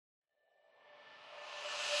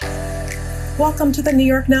Welcome to the New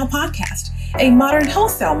York Now podcast, a modern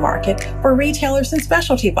wholesale market for retailers and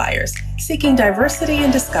specialty buyers seeking diversity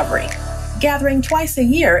and discovery. Gathering twice a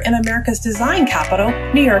year in America's design capital,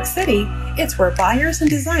 New York City, it's where buyers and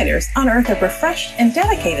designers unearth a refreshed and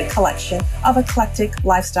dedicated collection of eclectic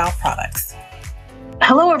lifestyle products.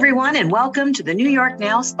 Hello, everyone, and welcome to the New York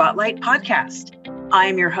Now Spotlight podcast. I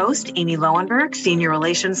am your host, Amy Lowenberg, Senior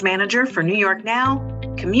Relations Manager for New York Now,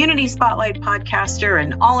 Community Spotlight podcaster,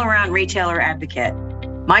 and all-around retailer advocate.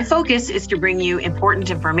 My focus is to bring you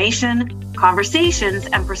important information, conversations,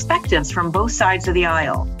 and perspectives from both sides of the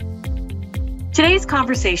aisle. Today's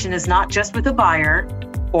conversation is not just with a buyer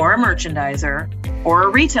or a merchandiser or a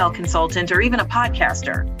retail consultant or even a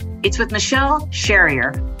podcaster. It's with Michelle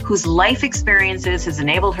Sherrier, whose life experiences has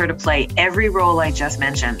enabled her to play every role I just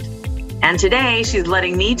mentioned. And today, she's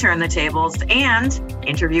letting me turn the tables and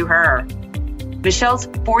interview her. Michelle's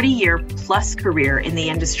 40-year-plus career in the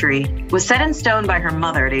industry was set in stone by her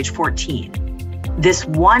mother at age 14. This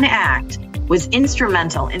one act was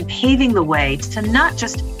instrumental in paving the way to not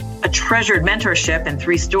just a treasured mentorship in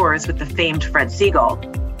 3 stores with the famed Fred Siegel,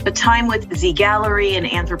 but time with Z Gallery and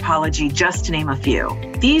Anthropologie, just to name a few.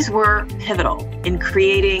 These were pivotal in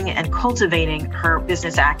creating and cultivating her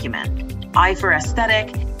business acumen, eye for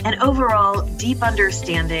aesthetic, and overall deep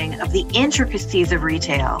understanding of the intricacies of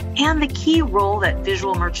retail and the key role that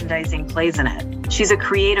visual merchandising plays in it. She's a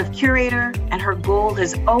creative curator, and her goal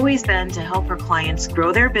has always been to help her clients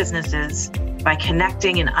grow their businesses by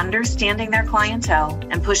connecting and understanding their clientele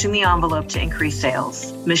and pushing the envelope to increase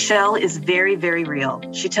sales. Michelle is very, very real.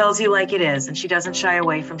 She tells you like it is, and she doesn't shy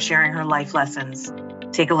away from sharing her life lessons.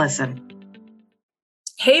 Take a listen.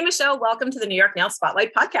 Hey, Michelle, welcome to the New York Now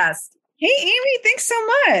Spotlight podcast. Hey, Amy, thanks so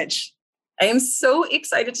much. I am so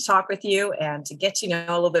excited to talk with you and to get to know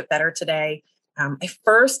a little bit better today. I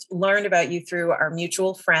first learned about you through our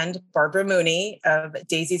mutual friend, Barbara Mooney of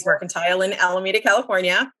Daisy's Mercantile in Alameda,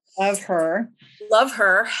 California. Love her. Love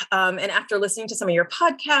her. And after listening to some of your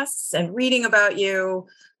podcasts and reading about you,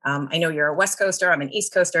 I know you're a West Coaster, I'm an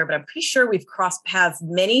East Coaster, but I'm pretty sure we've crossed paths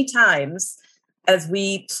many times as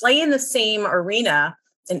we play in the same arena.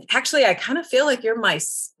 And actually, I kind of feel like you're my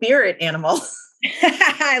spirit animal.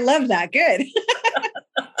 I love that. Good.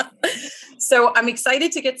 So I'm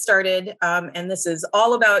excited to get started. And this is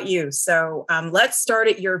all about you. So let's start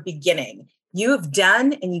at your beginning. You have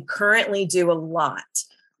done and you currently do a lot.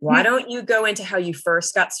 Why don't you go into how you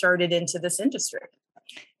first got started into this industry?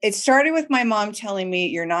 It started with my mom telling me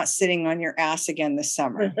you're not sitting on your ass again this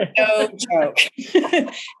summer. No joke.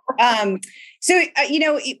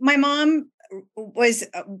 My mom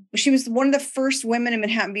she was one of the first women in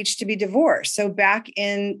Manhattan Beach to be divorced. So back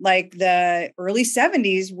in like the early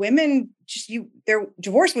 70s, women their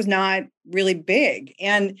divorce was not really big.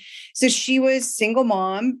 And so she was single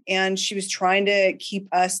mom and she was trying to keep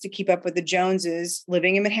up with the Joneses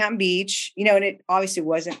living in Manhattan Beach, and it obviously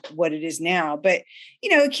wasn't what it is now, but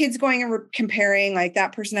kids going and comparing like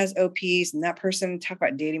that person has OPs and that person, talk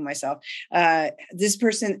about dating myself, this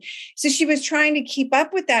person. So she was trying to keep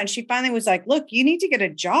up with that. And she finally was like, look, you need to get a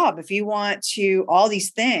job if you want to all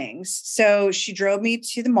these things. So she drove me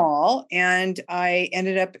to the mall and I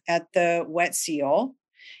ended up at the Wet Seal.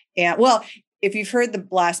 And well, if you've heard the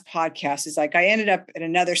last podcast, it's like I ended up at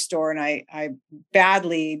another store and I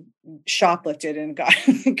badly shoplifted and got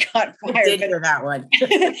fired. I did hear that one.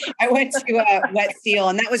 I went to Wet Seal,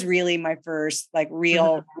 and that was really my first like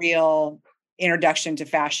real introduction to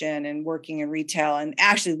fashion and working in retail and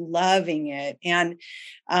actually loving it. And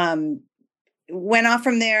went off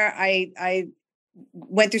from there. I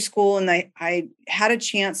went through school and I had a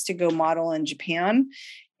chance to go model in Japan.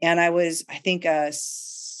 And I was, I think, a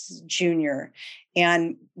junior,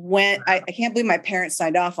 and I can't believe my parents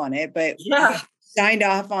signed off on it, but signed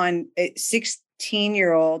off on a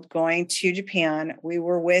 16-year-old going to Japan. We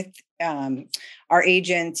were with our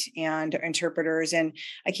agent and our interpreters, and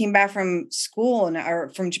I came back from school or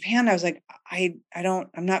from Japan. I was like, I'm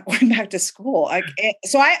not going back to school.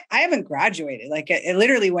 So I haven't graduated. Like it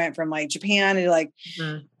literally went from like Japan to like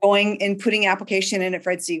going and putting application in at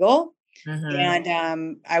Fred Siegel.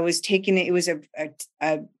 And I was taking it was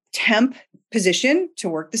a temp position to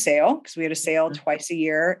work the sale because we had a sale twice a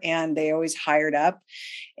year and they always hired up.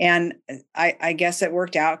 And I guess it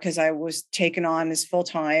worked out because I was taken on as full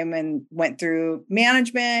time and went through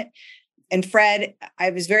management. And Fred,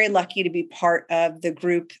 I was very lucky to be part of the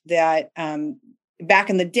group that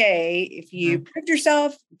back in the day, if you proved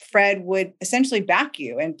yourself, Fred would essentially back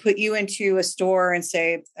you and put you into a store and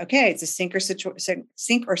say, okay, it's a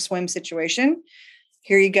sink or swim situation.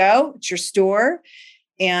 Here you go. It's your store.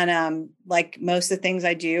 And like most of the things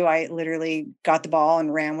I do, I literally got the ball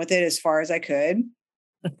and ran with it as far as I could.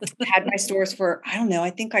 Had my stores for, I don't know,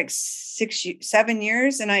 I think like 7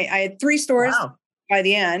 years. And I had 3 stores by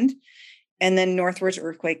the end. And then Northwoods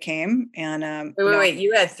earthquake came, and wait,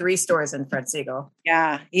 you had 3 stores in Fred Segal.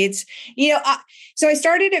 Yeah, it's so I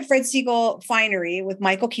started at Fred Segal Finery with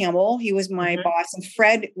Michael Campbell. He was my boss, and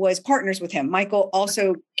Fred was partners with him. Michael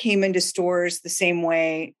also came into stores the same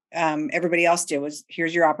way everybody else did. Was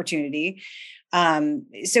here's your opportunity.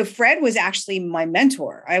 So Fred was actually my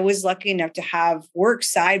mentor. I was lucky enough to have work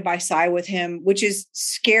side by side with him, which is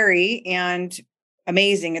scary and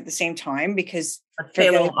amazing at the same time, because let's pay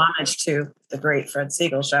a little homage to the great Fred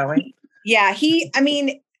Segal, shall we? Yeah,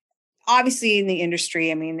 obviously in the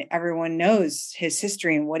industry, everyone knows his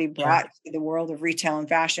history and what he brought to the world of retail and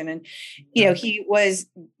fashion. And, he was,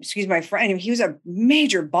 excuse my friend, he was a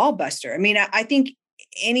major ball buster. I think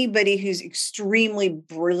anybody who's extremely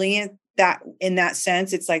brilliant that in that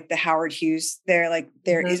sense, it's like the Howard Hughes there, like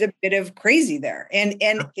there is a bit of crazy there. And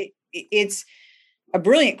it's a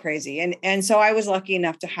brilliant crazy. And so I was lucky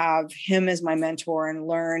enough to have him as my mentor and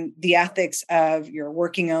learn the ethics of your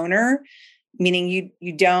working owner, meaning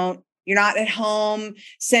you're not at home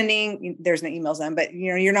sending, there's no emails then, but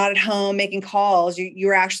you're not at home making calls.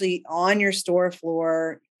 You're actually on your store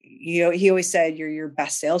floor. He always said you're your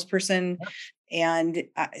best salesperson. And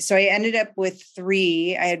so I ended up with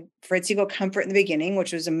 3. I had Fred Segal Comfort in the beginning,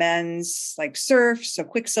 which was a men's like surf. So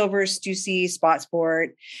Quicksilver, Stussy, Spot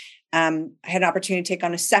Sport. I had an opportunity to take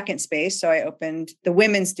on a second space. So I opened the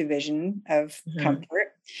women's division of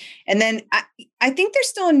Comfort. And then I think they're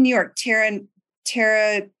still in New York, Terra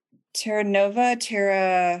Nova.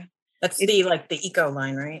 That's the eco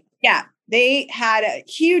line, right? Yeah. They had a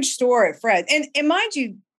huge store at Fred. And mind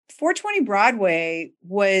you, 420 Broadway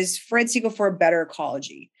was Fred Segal for a better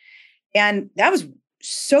ecology. And that was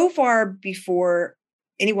so far before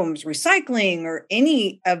anyone was recycling or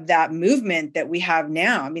any of that movement that we have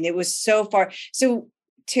now. It was so far. So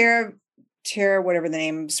Terra, whatever the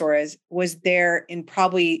name of the store is, was there in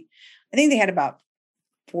probably, I think they had about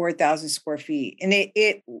 4,000 square feet. And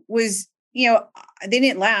it was, they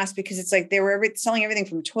didn't last because it's like they were selling everything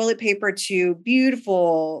from toilet paper to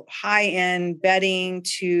beautiful high-end bedding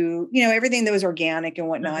to, everything that was organic and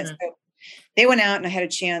whatnot. So they went out and I had a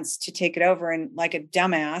chance to take it over. And like a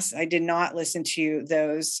dumbass, I did not listen to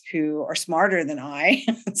those who are smarter than I.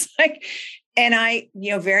 It's like, and I,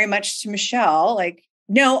 very much to Michelle, like,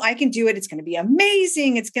 no, I can do it. It's going to be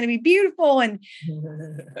amazing. It's going to be beautiful. And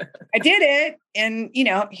I did it. And,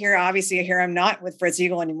 here I'm not with Fred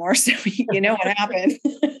Segal anymore. So you know what happened.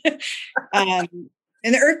 And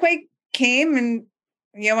the earthquake came and,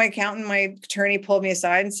 my accountant, my attorney pulled me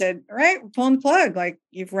aside and said, all right, we're pulling the plug. Like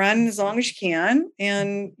you've run as long as you can.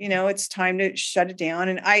 And, it's time to shut it down.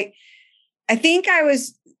 And I think I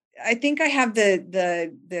have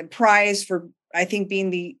the prize for, I think, being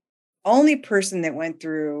the only person that went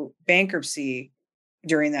through bankruptcy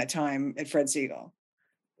during that time at Fred Segal.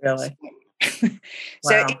 Really?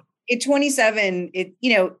 So at 27,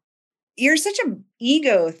 you're such an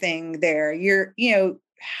ego thing there.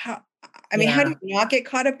 How do you not get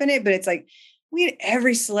caught up in it? But it's like, we had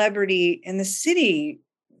every celebrity in the city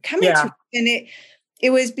coming to, and it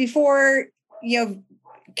was before,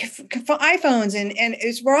 iPhones and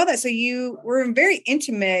it's where all that. So you were very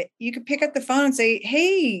intimate. You could pick up the phone and say,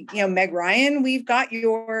 hey, Meg Ryan, we've got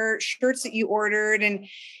your shirts that you ordered. And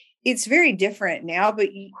it's very different now, but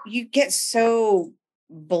you get so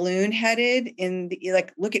balloon headed in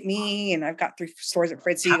like, look at me. And I've got 3 stores at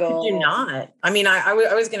Fred Segal. How could you not? I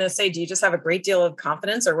was going to say, do you just have a great deal of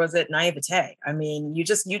confidence or was it naivete?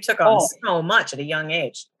 You took on so much at a young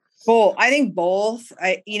age. Cool. I think both.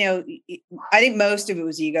 I think most of it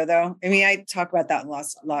was ego, though. I talk about that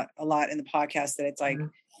a lot in the podcast, that it's like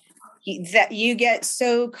that you get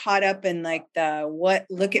so caught up in like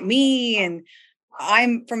look at me, and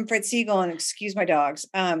I'm from Fred Segal, and excuse my dogs.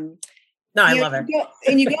 No, I love it.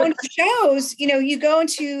 And you go into shows, you go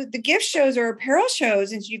into the gift shows or apparel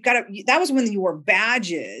shows, and that was when you wore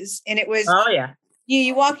badges, and it was, oh yeah.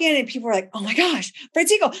 You walk in and people are like, oh my gosh, Fred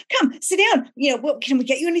Segal, come sit down. Can we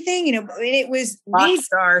get you anything? And it was rock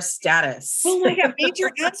star status. Oh my God, major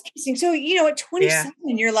ass kissing. So, at 27,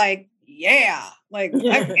 you're like, I made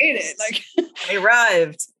it. Like I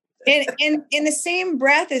arrived. And in the same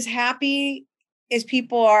breath, as happy as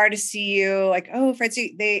people are to see you, like, oh, Fred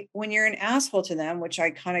Segal, when you're an asshole to them, which I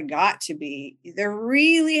kind of got to be, they're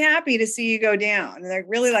really happy to see you go down. And they're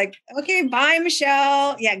really like, okay, bye,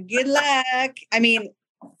 Michelle. Yeah, good luck.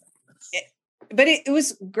 But it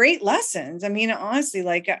was great lessons. Honestly,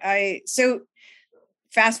 so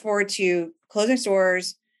fast forward to closing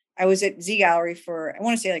stores, I was at Z Gallery for, I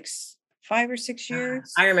want to say like 5 or 6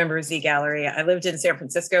 years. I remember Z Gallery. I lived in San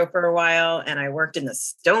Francisco for a while and I worked in the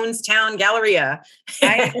Stonestown Galleria.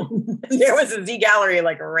 There was a Z Gallery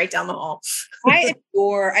like right down the hall.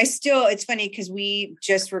 It's funny because we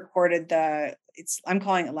just recorded I'm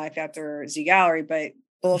calling it Life After Z Gallery, but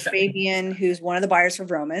both Fabian, who's one of the buyers for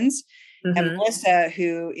Vroman's, and Melissa,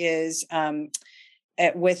 who is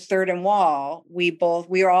with Third and Wall, we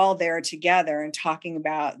were all there together and talking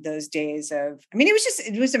about those days of, I mean,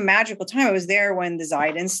 it was a magical time. I was there when the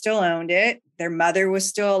Zeidens still owned it. Their mother was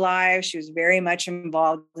still alive. She was very much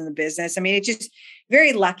involved in the business. I mean, it's just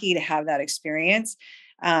very lucky to have that experience.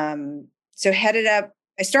 So headed up,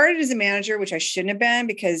 I started as a manager, which I shouldn't have been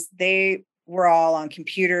because they were all on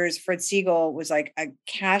computers. Fred Siegel was like a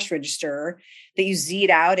cash register that you Z'd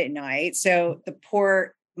out at night. So the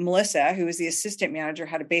poor Melissa, who was the assistant manager,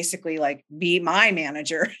 had to basically like be my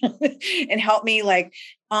manager and help me like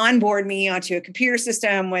onboard me onto a computer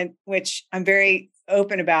system, which I'm very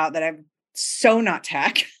open about that I'm so not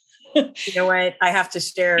tech. You know what? I have to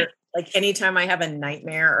share, like anytime I have a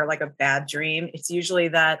nightmare or like a bad dream, it's usually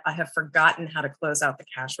that I have forgotten how to close out the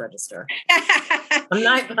cash register. I'm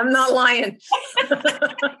not lying.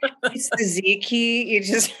 It's the Z key. You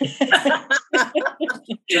just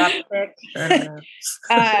drop pick.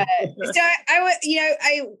 I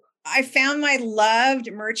found my loved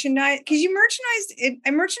merchandise because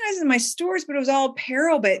I merchandised in my stores, but it was all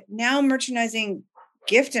apparel. But now merchandising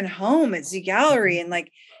gift and home at Z Gallery and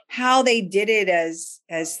like how they did it as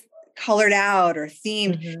colored out or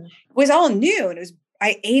themed was all new. And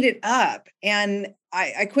I ate it up. And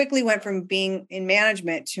I quickly went from being in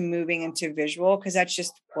management to moving into visual because that's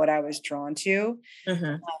just what I was drawn to.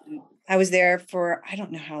 I was there for, I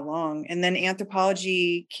don't know how long. And then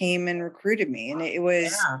Anthropologie came and recruited me. And it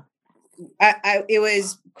was, it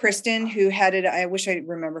was Kristen who headed, I wish I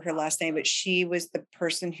remember her last name, but she was the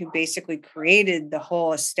person who basically created the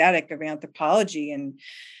whole aesthetic of Anthropologie. And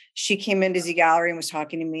she came into Z Gallery and was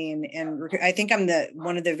talking to me. And I think I'm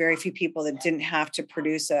one of the very few people that didn't have to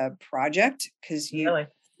produce a project because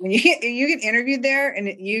when you get interviewed there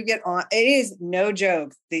and you get on, it is no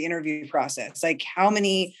joke, the interview process, like how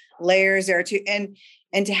many layers there are to, and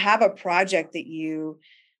to have a project that you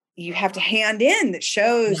have to hand in that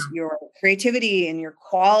shows your creativity and your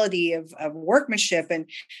quality of workmanship. And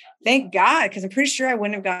thank God, because I'm pretty sure I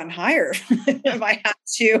wouldn't have gotten hired if I had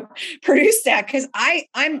to produce that. Because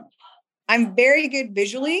I'm very good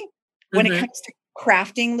visually when it comes to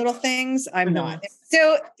crafting little things. I'm not.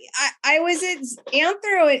 So I was at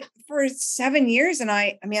Anthro for 7 years, and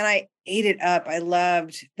I ate it up. I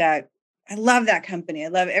loved that. I love that company. I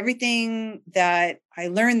love everything that I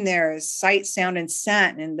learned there is sight, sound, and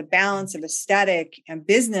scent, and the balance of aesthetic and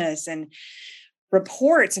business and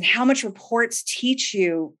reports and how much reports teach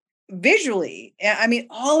you visually. I mean,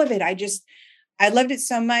 all of it. I loved it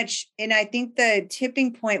so much. And I think the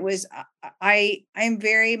tipping point was I am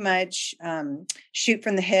very much shoot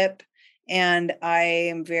from the hip. And I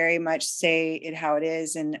am very much say it how it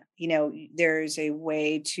is. And, there's a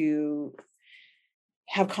way to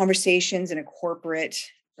have conversations in a corporate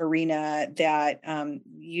arena that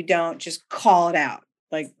you don't just call it out.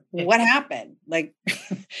 Like, what happened? Like,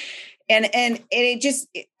 and it just,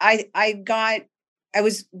 I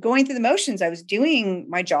was going through the motions. I was doing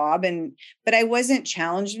my job but I wasn't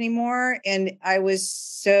challenged anymore. And I was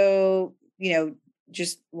so,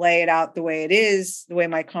 just lay it out the way it is, the way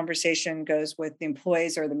my conversation goes with the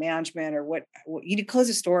employees or the management or what you close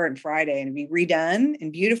a store on Friday and it'd be redone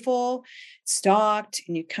and beautiful, stocked,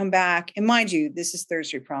 and you come back. And mind you, this is Third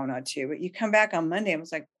Street Promenade too, but you come back on Monday and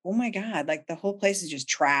was like, oh my God, like the whole place is just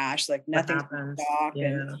trash. Like nothing's stocked. Yeah.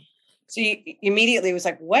 And so you immediately was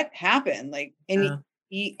like, what happened? Like, and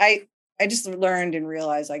I just learned and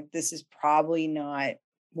realized like, this is probably not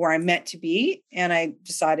where I'm meant to be. And I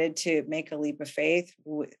decided to make a leap of faith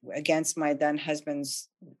against my then husband's,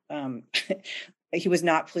 he was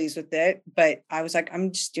not pleased with it, but I was like,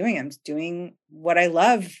 I'm doing what I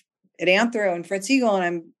love at Anthro and Fred Siegel, and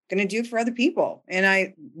I'm going to do it for other people. And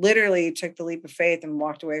I literally took the leap of faith and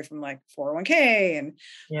walked away from like 401k and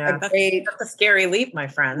that's a scary leap, my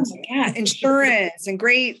friend. Insurance and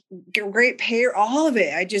great pay, all of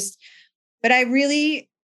it. But I really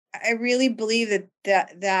believe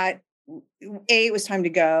that A, it was time to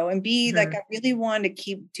go, and B, like I really wanted to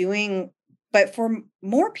keep doing, but for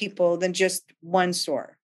more people than just one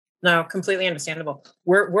store. No, completely understandable.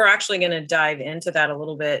 We're actually going to dive into that a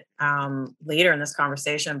little bit later in this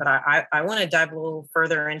conversation, but I want to dive a little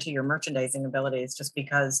further into your merchandising abilities, just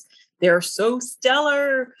because they're so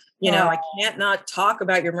stellar. I can't not talk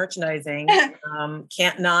about your merchandising.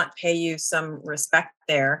 Can't not pay you some respect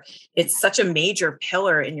there. It's such a major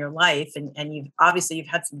pillar in your life, and you've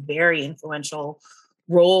had some very influential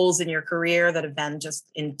roles in your career that have been just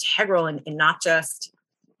integral in not just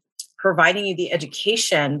providing you the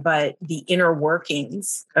education, but the inner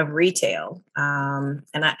workings of retail. And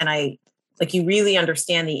I like, you really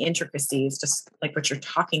understand the intricacies, just like what you're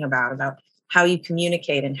talking about how you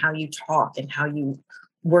communicate and how you talk and how you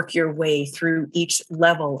work your way through each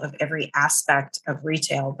level of every aspect of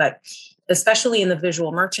retail. But especially in the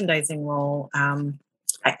visual merchandising role,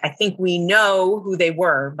 I think we know who they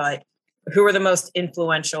were, but who are the most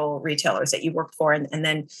influential retailers that you work for? And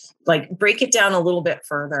then like break it down a little bit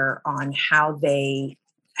further on how they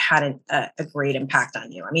had a great impact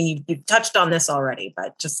on you. I mean, you've touched on this already,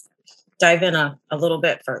 but just dive in a little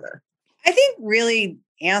bit further. I think really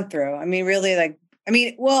Anthro.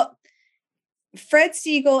 Well, Fred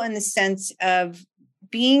Segal, in the sense of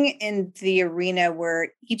being in the arena where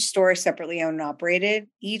each store is separately owned and operated,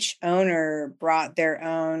 each owner brought their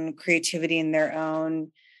own creativity and their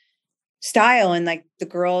own style. And like the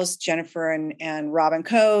girls, Jennifer and Robin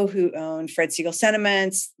Coe, who owned Fred Segal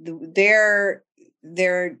Sentiments, their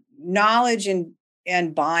knowledge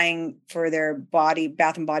and buying for their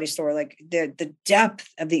Bath and Body store, like the depth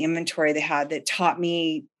of the inventory they had, that taught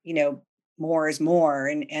me, more is more,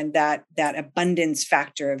 and that abundance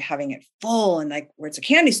factor of having it full, and like where it's a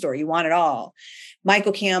candy store, you want it all.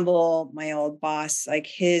 Michael Campbell, my old boss, like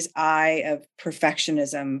his eye of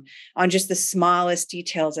perfectionism on just the smallest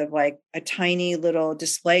details of like a tiny little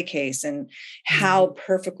display case, and how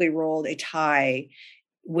perfectly rolled a tie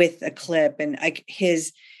with a clip, and like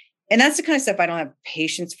and that's the kind of stuff I don't have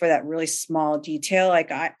patience for, that really small detail. Like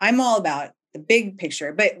I'm all about the big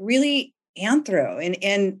picture, but really Anthro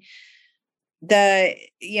and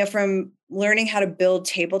from learning how to build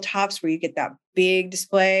tabletops where you get that big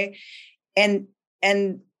display. And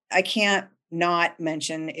I can't not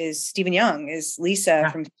mention is Stephen Young, is Lisa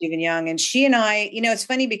from Stephen Young. And she and I, it's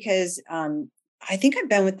funny because I think I've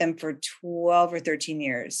been with them for 12 or 13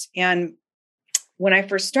 years. And when I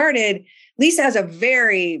first started, Lisa has a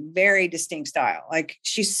very, very distinct style. Like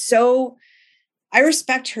I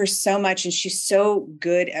respect her so much, and she's so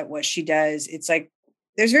good at what she does. It's like,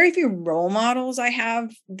 there's very few role models I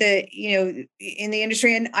have that, in the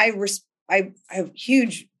industry. And I have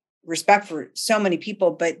huge respect for so many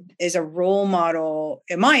people, but as a role model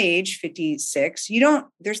at my age, 56,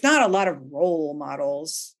 there's not a lot of role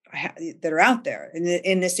models that are out there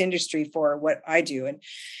in this industry for what I do. And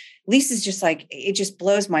Lisa's just like, it just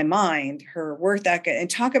blows my mind, her work ethic, and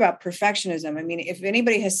talk about perfectionism. I mean, if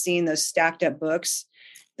anybody has seen those stacked up books,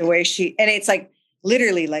 the way and it's like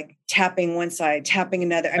literally like tapping one side, tapping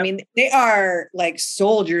another. Yep. I mean, they are like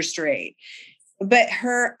soldier straight, but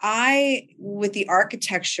her eye with the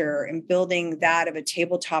architecture and building that of a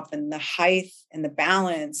tabletop and the height and the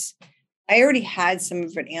balance, I already had some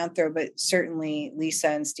of it Anthro, but certainly Lisa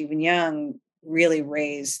and Stephen Young really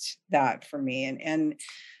raised that for me. And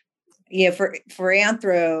for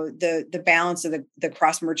Anthro, the balance of the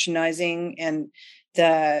cross merchandising and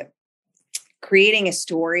the creating a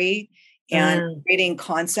story and creating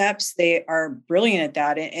concepts, they are brilliant at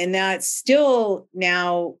that. And that's still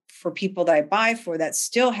now, for people that I buy for, that's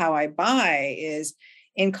still how I buy, is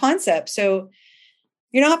in concept. So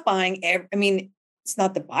you're not buying it's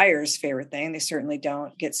not the buyer's favorite thing. They certainly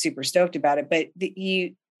don't get super stoked about it, but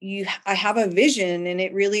I have a vision, and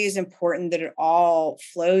it really is important that it all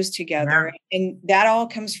flows together. Yeah. And that all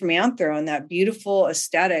comes from Anthro, and that beautiful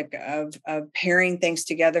aesthetic of pairing things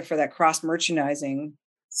together for that cross merchandising.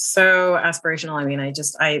 So aspirational. I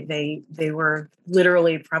mean, they were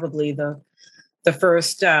literally probably the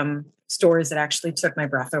first stores that actually took my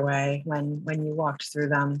breath away when you walked through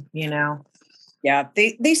them, Yeah,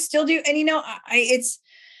 they still do. And,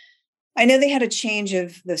 I know they had a change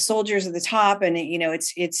of the soldiers at the top, and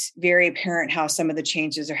it's very apparent how some of the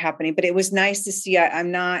changes are happening, but it was nice to see.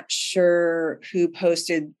 I'm not sure who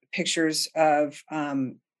posted pictures of,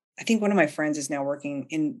 I think one of my friends is now working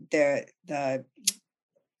in the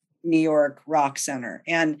New York Rock Center.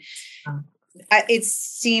 And it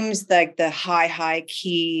seems like the high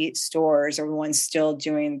key stores are the ones still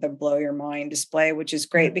doing the blow your mind display, which is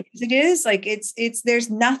great, because it is like,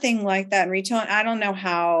 there's nothing like that in retail. And I don't know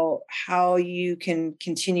how you can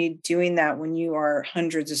continue doing that when you are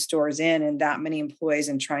hundreds of stores in and that many employees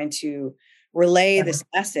and trying to relay this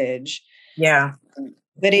message. Yeah.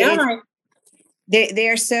 But They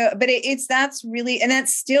are so, but that's really, and that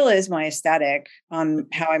still is my aesthetic on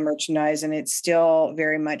how I merchandise. And it's still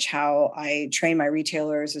very much how I train my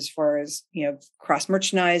retailers as far as, cross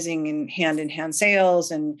merchandising and hand-in-hand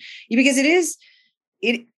sales. And because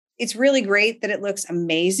it's really great that it looks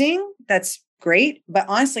amazing. That's great. But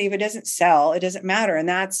honestly, if it doesn't sell, it doesn't matter. And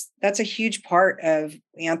that's a huge part of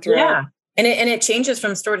Anthro. Yeah. And it changes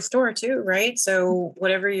from store to store too, right? So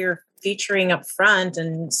whatever you're featuring up front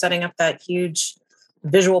and setting up that huge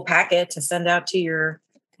visual packet to send out to your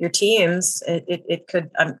teams, it could,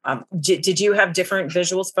 did you have different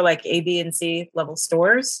visuals for like A, B, and C level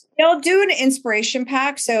stores? They'll do an inspiration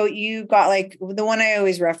pack. So you got like the one I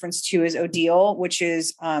always reference to is Odile, which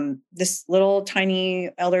is this little tiny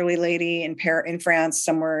elderly lady in France,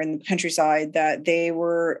 somewhere in the countryside, that they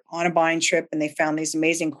were on a buying trip and they found these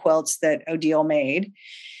amazing quilts that Odile made.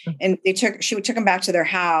 And she took them back to their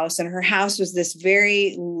house, and her house was this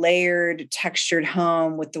very layered, textured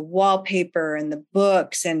home with the wallpaper and the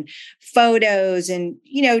books and photos and,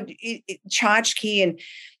 tchotchke. And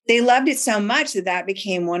they loved it so much that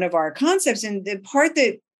became one of our concepts. And the part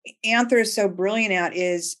that Anthro is so brilliant at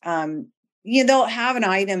is, they'll have an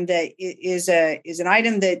item that is an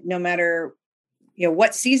item that no matter,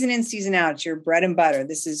 what season in, season out, it's your bread and butter.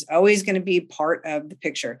 This is always going to be part of the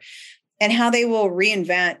picture. And how they will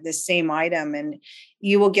reinvent the same item. And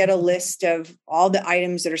you will get a list of all the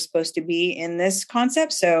items that are supposed to be in this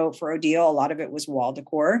concept. So for Odile, a lot of it was wall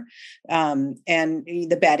decor, and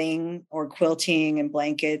the bedding or quilting and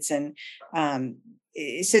blankets. And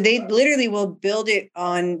so they literally will build it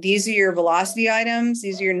on, these are your velocity items.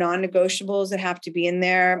 These are your non-negotiables that have to be in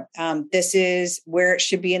there. This is where it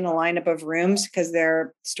should be in the lineup of rooms, because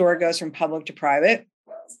their store goes from public to private.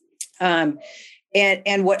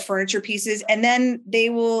 And what furniture pieces. And then they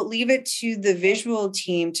will leave it to the visual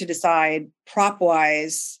team to decide prop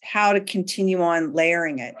wise how to continue on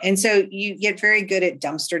layering it. And so you get very good at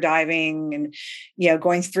dumpster diving and,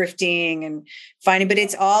 going thrifting and finding, but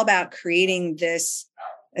it's all about creating this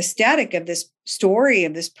aesthetic of this story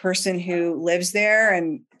of this person who lives there.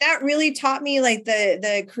 And that really taught me like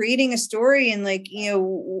the creating a story and like,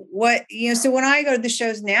 so when I go to the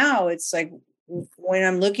shows now, it's like, when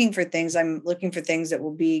I'm looking for things that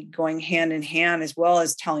will be going hand in hand as well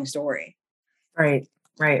as telling story. Right.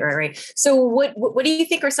 So what do you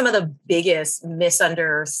think are some of the biggest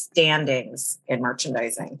misunderstandings in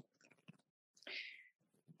merchandising?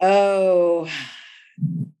 Oh,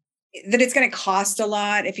 that it's going to cost a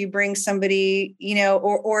lot if you bring somebody,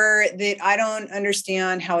 or that I don't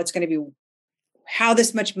understand how it's going to be, how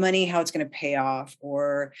this much money, how it's going to pay off,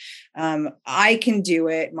 or I can do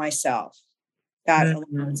it myself. That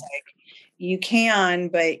it's like you can,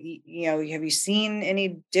 but have you seen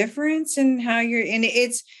any difference in how you're? And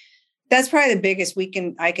that's probably the biggest.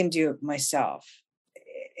 I can do it myself,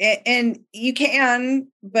 and you can,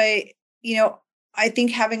 but I think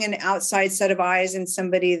having an outside set of eyes and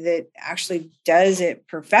somebody that actually does it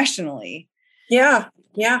professionally. Yeah.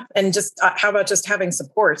 And just how about just having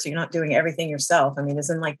support? So you're not doing everything yourself. I mean,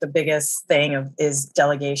 isn't like the biggest thing is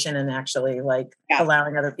delegation and actually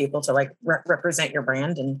allowing other people to represent your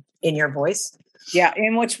brand and in your voice. Yeah.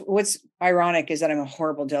 And what's ironic is that I'm a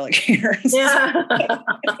horrible delegator. Yeah.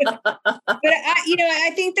 But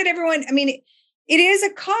I think that everyone, it is a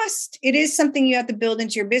cost. It is something you have to build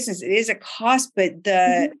into your business. It is a cost, but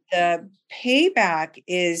the payback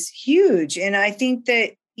is huge. And I think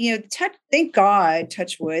that, thank God,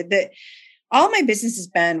 touch wood, that all my business has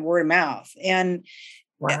been word of mouth. And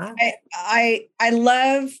wow. I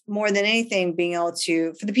love more than anything being able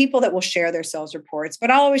to, for the people that will share their sales reports, but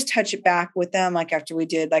I'll always touch it back with them. Like after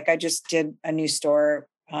I just did a new store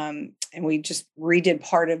and we just redid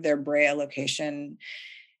part of their Brea location.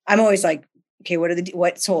 I'm always like, okay,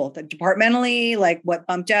 what sold departmentally? Like what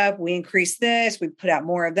bumped up? We increased this. We put out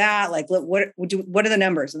more of that. Like what are the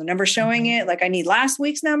numbers? And the numbers showing it? Like I need last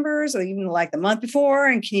week's numbers or even like the month before.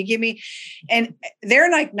 And can you give me? And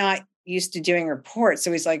they're like not used to doing reports.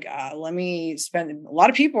 So he's like, let me spend. A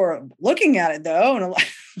lot of people are looking at it though, and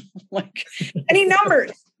like any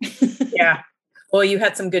numbers. Yeah. Well, you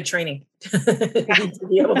had some good training to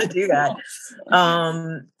be able to do that.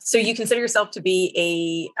 So you consider yourself to be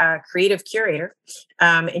a creative curator,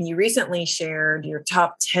 and you recently shared your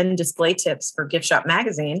top 10 display tips for Gift Shop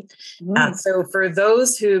Magazine. So for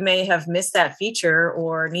those who may have missed that feature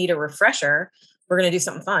or need a refresher, we're going to do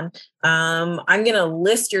something fun. I'm going to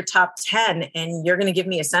list your top 10, and you're going to give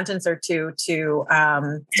me a sentence or two to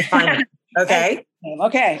find it. Okay?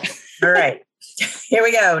 Okay. All right. Here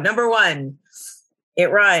we go. Number 1. It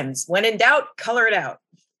rhymes. When in doubt, color it out.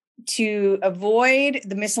 to avoid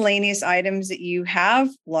the miscellaneous items that you have,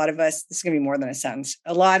 a lot of us, this is going to be more than a sentence.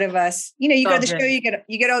 A lot of us, you go to the show,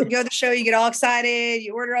 go to the show, you get all excited,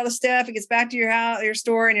 you order all the stuff, it gets back to your house, your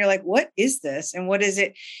store, and you're like, what is this? And what is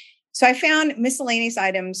it? So I found miscellaneous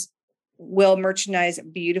items will merchandise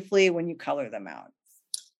beautifully when you color them out.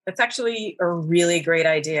 That's actually a really great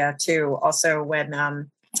idea too. Also when,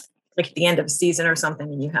 like at the end of a season or something,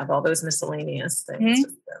 and you have all those miscellaneous things,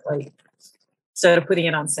 like, instead of putting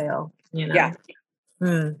it on sale, Yeah.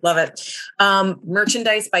 Love it.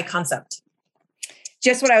 Merchandise by concept.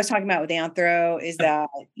 Just what I was talking about with Anthro is that,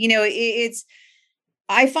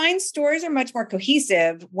 I find stores are much more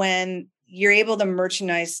cohesive when you're able to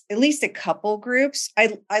merchandise at least a couple groups.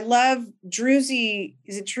 I love Druzy.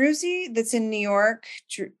 Is it Druzy that's in New York?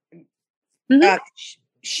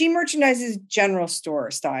 She merchandises general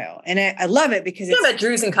store style. And I love it because it's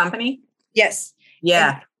Drews and Company. Yes.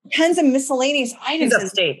 Yeah. And tons of miscellaneous items. She's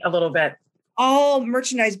upstate a little bit. All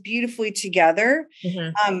merchandised beautifully together.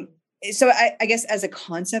 So I guess as a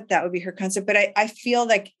concept, that would be her concept. But I feel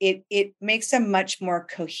like it makes a much more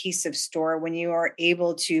cohesive store when you are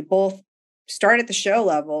able to both start at the show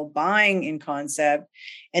level, buying in concept,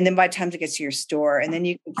 and then by the time it gets to your store, and then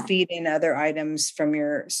you can feed in other items from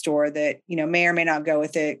your store that, may or may not go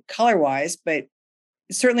with it color-wise, but it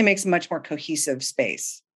certainly makes a much more cohesive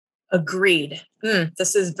space. Agreed.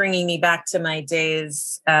 This is bringing me back to my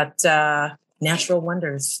days at Natural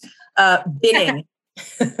Wonders. Binning.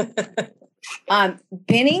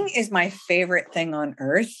 Binning is my favorite thing on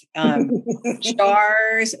earth.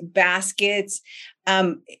 Jars, baskets.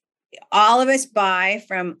 All of us buy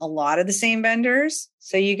from a lot of the same vendors.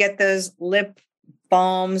 So you get those lip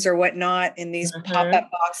balms or whatnot in these pop-up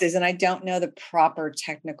boxes. And I don't know the proper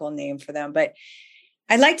technical name for them, but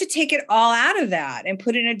I like to take it all out of that and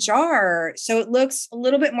put it in a jar. So it looks a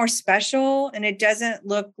little bit more special and it doesn't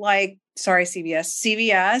look like,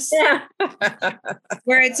 CVS, yeah.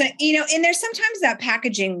 where it's, and there's sometimes that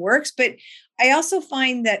packaging works, but I also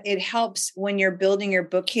find that it helps when you're building your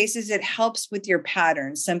bookcases, it helps with your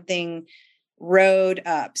pattern, something rowed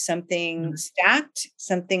up, something stacked,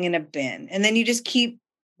 something in a bin. And then you just keep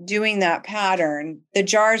doing that pattern. The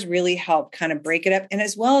jars really help kind of break it up. And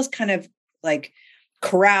as well as kind of like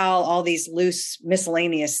corral all these loose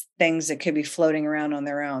miscellaneous things that could be floating around on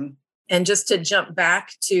their own. And just to jump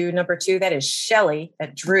back to number 2, that is Shelly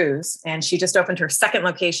at Drew's. And she just opened her second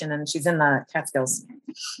location and she's in the Catskills.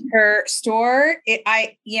 Her store,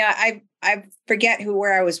 I forget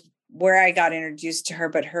where I got introduced to her,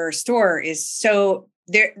 but her store is so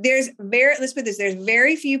there's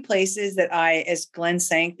very few places that as Glenn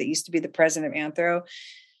Sank, that used to be the president of Anthro,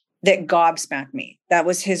 that gobsmack me. That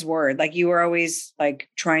was his word. Like you were always like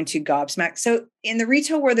trying to gobsmack. So in the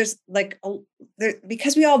retail where there's like,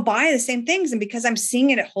 because we all buy the same things and because I'm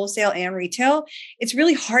seeing it at wholesale and retail, it's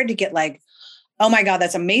really hard to get like, oh my God,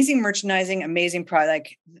 that's amazing merchandising, amazing product.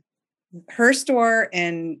 Like her store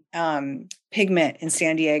and Pigment in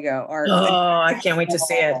San Diego are. Oh, I can't wait to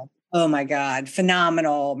see it. Oh my God.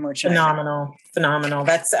 Phenomenal merchandising. Phenomenal.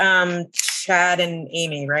 That's Chad and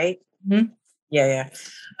Amy, right? Mm-hmm. Yeah.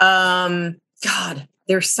 God,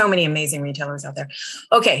 there's so many amazing retailers out there.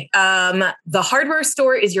 Okay. The hardware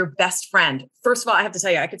store is your best friend. First of all, I have to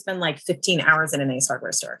tell you, I could spend like 15 hours in an Ace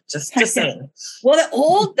Hardware store. Just saying.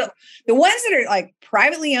 Well, the ones that are like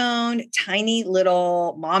privately owned, tiny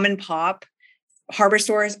little mom and pop hardware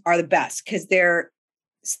stores are the best because they're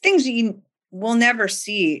things you will never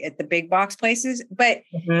see at the big box places. But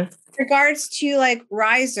regards to like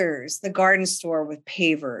risers, the garden store with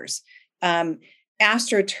pavers,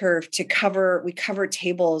 AstroTurf we cover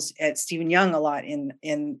tables at Stephen Young a lot in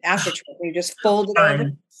AstroTurf. You just fold it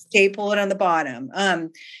over, staple it on the bottom.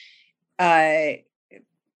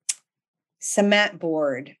 Cement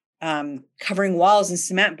board, covering walls in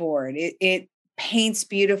cement board. It paints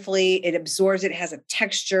beautifully. It absorbs. It has a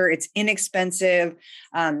texture. It's inexpensive.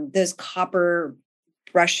 Those copper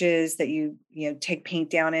brushes that you take paint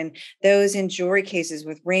down in, those in jewelry cases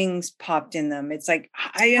with rings popped in them. It's like,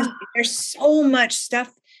 there's so much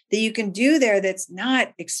stuff that you can do there that's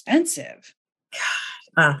not expensive.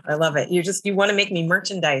 I love it. You want to make me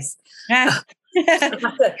merchandise. I'm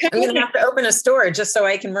going to have to open a store just so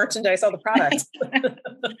I can merchandise all the products.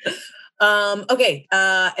 Okay.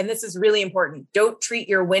 And this is really important. Don't treat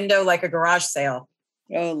your window like a garage sale.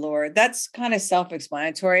 Oh Lord, that's kind of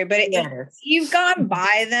self-explanatory, but you've gone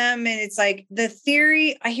by them and it's like the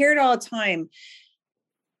theory, I hear it all the time.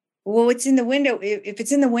 Well, it's in the window. If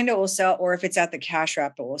it's in the window, it will sell. Or if it's at the cash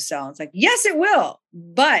wrap, it will sell. It's like, yes, it will.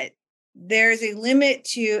 But there's a limit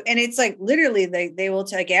to, and it's like literally they will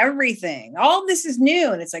take everything. All this is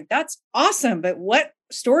new. And it's like, that's awesome. But what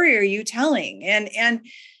story are you telling? And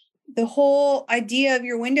the whole idea of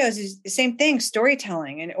your windows is the same thing,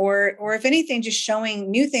 storytelling, and or if anything, just showing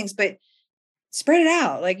new things, but spread it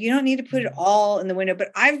out. Like, you don't need to put it all in the window.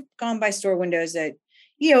 But I've gone by store windows that,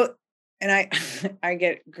 and I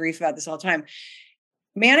get grief about this all the time.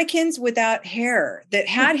 Mannequins without hair that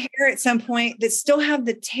had hair at some point that still have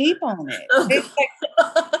the tape on it. It's like,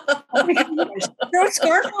 oh my gosh, throw a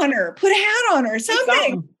scarf on her, put a hat on her,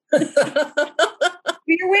 something.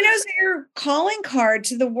 Your windows are your calling card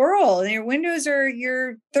to the world, and your windows are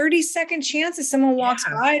your 30-second chance if someone walks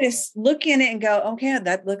by to look in it and go, okay,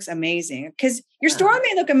 that looks amazing. Because your store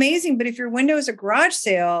may look amazing, but if your window is a garage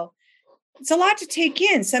sale, it's a lot to take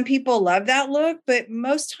in. Some people love that look, but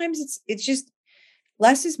most times it's just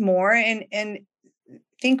less is more, and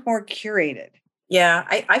think more curated. Yeah,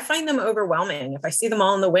 I find them overwhelming. If I see them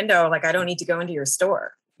all in the window, like, I don't need to go into your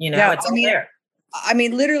store. It's all there. I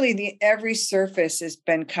mean, literally every surface has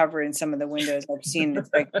been covered in some of the windows I've seen. It's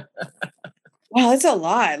like, wow, that's a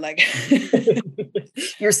lot. Like,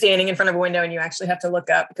 you're standing in front of a window and you actually have to look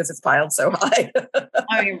up because it's piled so high.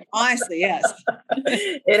 I mean, honestly, yes.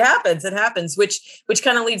 It happens, which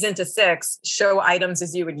kind of leads into 6, show items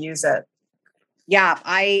as you would use it. Yeah.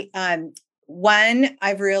 I've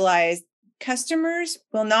realized customers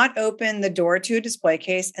will not open the door to a display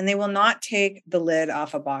case, and they will not take the lid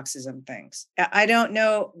off of boxes and things. I don't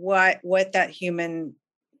know what that human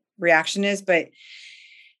reaction is, but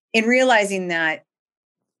in realizing that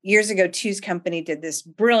years ago, Two's company did this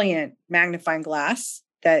brilliant magnifying glass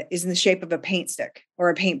that is in the shape of a paint stick or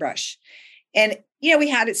a paintbrush. And, we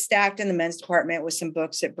had it stacked in the men's department with some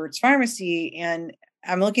books at Burt's Pharmacy, and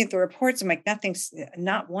I'm looking at the reports. I'm like,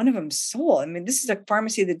 not one of them sold. I mean, this is a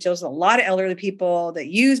pharmacy that deals with a lot of elderly people that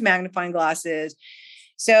use magnifying glasses.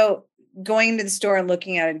 So going into the store and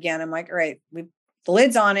looking at it again, I'm like, all right, the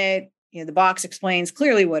lid's on it. The box explains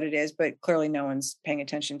clearly what it is, but clearly no one's paying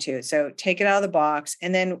attention to it. So take it out of the box.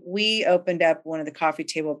 And then we opened up one of the coffee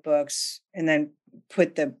table books and then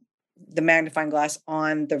put the magnifying glass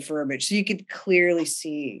on the verbiage. So you could clearly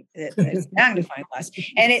see that it's magnifying glass,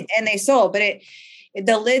 and they sold, but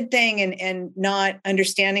the lid thing and not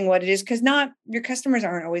understanding what it is, because your customers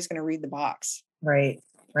aren't always going to read the box. Right.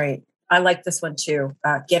 I like this one too.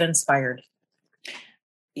 Get inspired.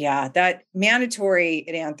 Yeah, that mandatory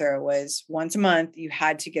at Anthro was once a month. You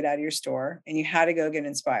had to get out of your store and you had to go get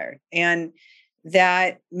inspired. And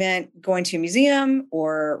that meant going to a museum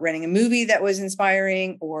or renting a movie that was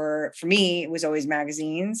inspiring. Or for me, it was always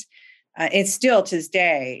magazines. It still to this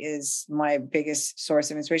day is my biggest source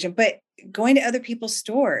of inspiration, but going to other people's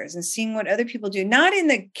stores and seeing what other people do, not in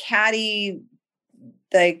the catty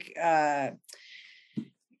part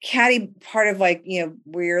of like,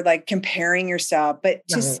 where you're like comparing yourself, but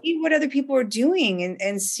to see what other people are doing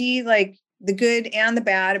and see like the good and the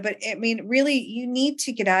bad. But I mean, really, you need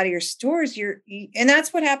to get out of your stores. And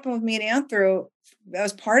that's what happened with me at Anthro. That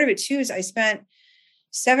was part of it too, is I spent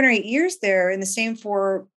 7 or 8 years there in the same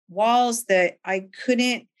 4 walls that I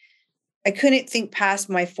couldn't think past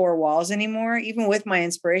my 4 walls anymore, even with my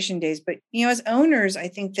inspiration days. But, as owners, I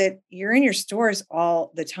think that you're in your stores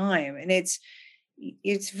all the time, and it's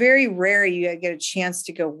very rare you get a chance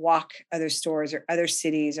to go walk other stores or other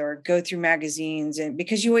cities or go through magazines, and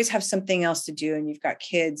because you always have something else to do, and you've got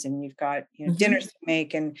kids and you've got dinners to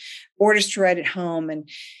make and orders to write at home.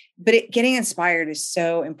 But getting inspired is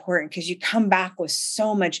so important, because you come back with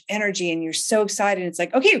so much energy and you're so excited. It's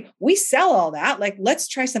like, okay, we sell all that. Like, let's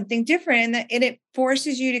try something different. And it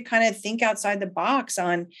forces you to kind of think outside the box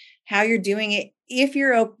on how you're doing it, if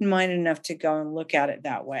you're open-minded enough to go and look at it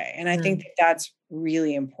that way. And I think that that's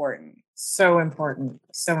really important. So important.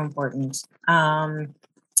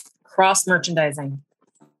 Cross merchandising.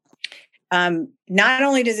 Not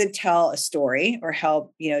only does it tell a story or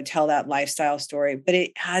help, tell that lifestyle story, but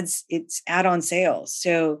it's add-on sales.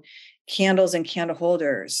 So candles and candle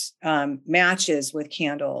holders, matches with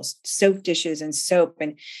candles, soap dishes and soap.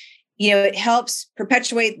 And, it helps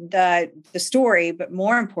perpetuate the story, but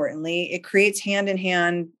more importantly, it creates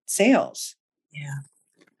hand-in-hand sales.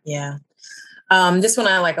 Yeah. This one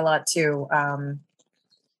I like a lot too.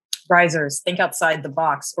 Risers, think outside the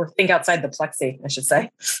box, or think outside the plexi, I should say.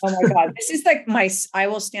 Oh my God. This is like I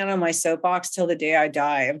will stand on my soapbox till the day I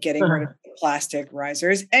die of getting rid of plastic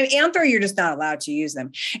risers. And Anthro, you're just not allowed to use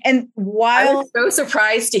them. And I was so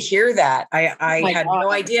surprised to hear that. I had no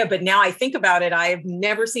idea, but now I think about it, I've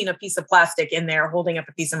never seen a piece of plastic in there holding up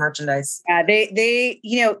a piece of merchandise. Yeah, they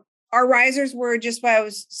our risers were just what I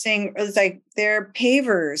was saying. It was like they're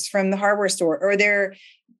pavers from the hardware store, or they're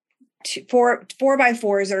four by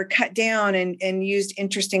fours that are cut down and used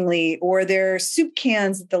interestingly, or they're soup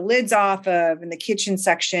cans that the lid's off of in the kitchen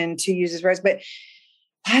section to use as risers. But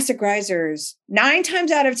plastic risers, 9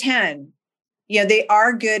 times out of 10, they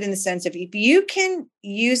are good in the sense of if you can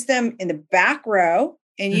use them in the back row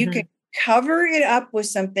and you can cover it up with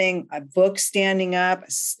something, a book standing up,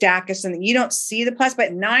 a stack of something, you don't see the plastic,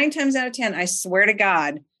 but 9 times out of 10, I swear to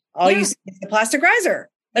God, all you see is the plastic riser.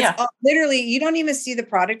 That's literally, you don't even see the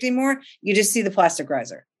product anymore. You just see the plastic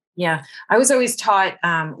riser. Yeah. I was always taught,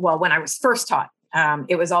 when I was first taught,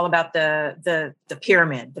 it was all about the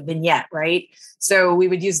pyramid, the vignette, right? So we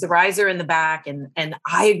would use the riser in the back, and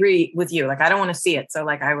I agree with you. Like, I don't want to see it. So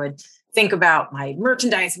like I would think about my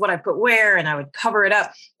merchandise, what I put where, and I would cover it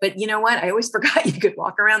up. But you know what? I always forgot you could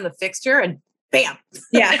walk around the fixture and bam.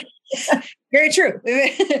 Yeah. Very true.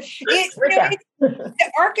 The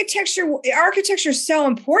architecture is so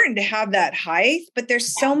important to have that height, but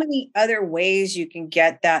there's so many other ways you can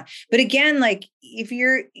get that. But again, like if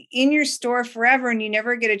you're in your store forever and you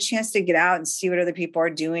never get a chance to get out and see what other people are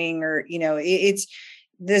doing, or, it's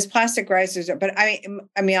this plastic risers. But I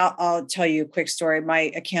mean, I'll tell you a quick story.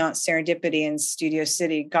 My account, Serendipity in Studio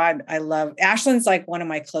City. God, I love Ashlyn's like one of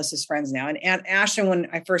my closest friends now. And Ashlyn, when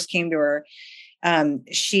I first came to her,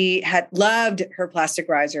 she had loved her plastic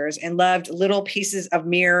risers and loved little pieces of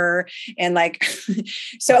mirror. And like,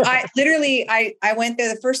 so I went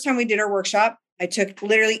there the first time we did our workshop. I took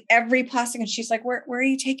literally every plastic, and she's like, where are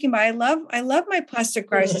you taking my? I love my plastic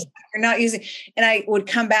risers. You're not using. And I would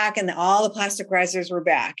come back and all the plastic risers were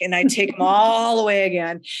back, and I'd take them all away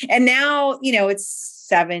again. And now, it's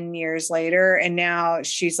 7 years later. And now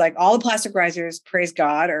she's like, all the plastic risers, praise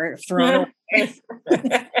God, are thrown away.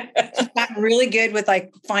 She's gotten really good with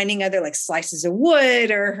like finding other like slices of wood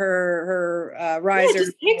or her risers.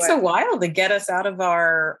 It just takes a while to get us out of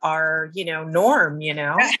our norm,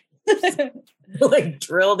 like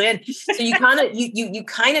drilled in. So you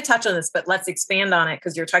kind of touch on this, but let's expand on it,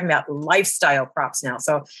 because you're talking about lifestyle props now.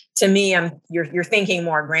 So to me, you're thinking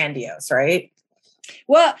more grandiose, right?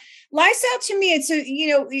 Well, lifestyle to me, it's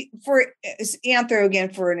for Anthro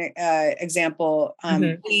again, for an example,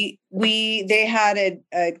 they had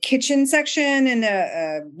a kitchen section and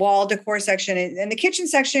a wall decor section, and the kitchen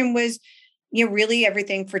section was really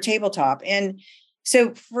everything for tabletop. And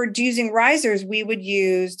so for using risers, we would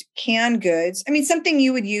use canned goods. I mean, something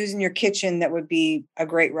you would use in your kitchen that would be a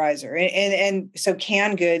great riser. And so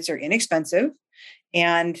canned goods are inexpensive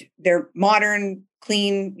and they're modern,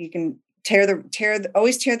 clean. You can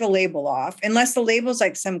always tear the label off, unless the label's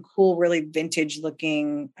like some cool, really vintage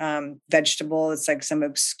looking vegetable. It's like some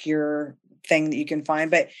obscure thing that you can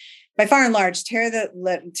find, but by far and large, tear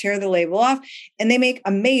the label off, and they make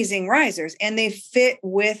amazing risers, and they fit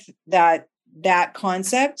with that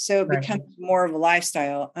concept. So it becomes more of a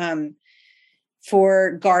lifestyle.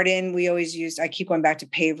 For garden, we always I keep going back to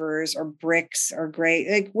pavers, or bricks are great.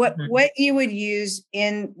 Like what you would use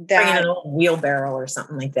in that. Bring in an old wheelbarrow or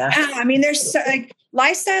something like that. I mean, there's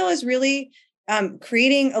lifestyle is really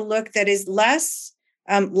creating a look that is less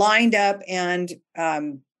lined up and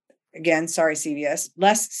again, sorry,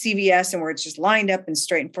 less CVS, and where it's just lined up and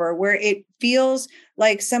straight and forward, where it feels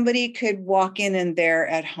like somebody could walk in and they're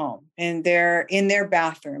at home and they're in their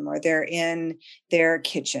bathroom or they're in their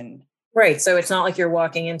kitchen. Right. So it's not like you're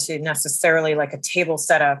walking into necessarily like a table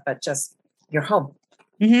setup, but just your home.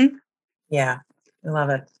 Mm-hmm. Yeah. I love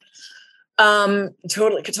it.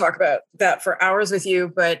 Totally could talk about that for hours with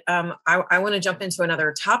you, but I want to jump into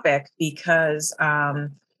another topic, because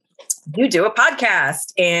you do a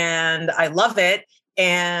podcast and I love it.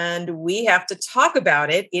 And we have to talk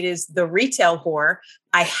about it. It is The Retail Whore.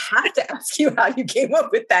 I have to ask you how you came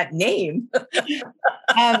up with that name.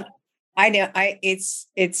 I know I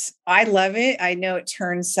love it. I know it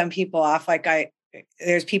turns some people off.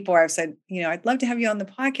 There's people where I've said, I'd love to have you on the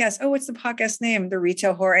podcast. Oh, what's the podcast name? The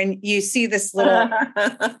Retail Whore. And you see this little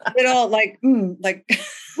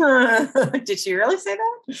Did she really say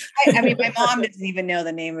that? I mean, my mom doesn't even know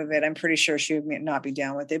the name of it. I'm pretty sure she would not be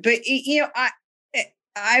down with it, but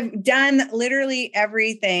I've done literally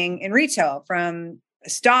everything in retail, from a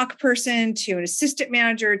stock person to an assistant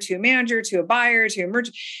manager, to a manager, to a buyer, to a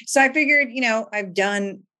merchant. So I figured, I've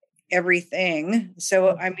done everything.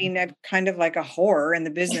 So, I mean, I'm kind of like a whore in the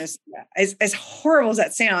business, as horrible as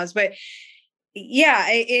that sounds, but yeah,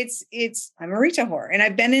 I'm a retail whore, and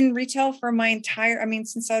I've been in retail for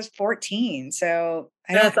since I was 14. So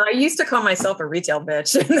I used to call myself a retail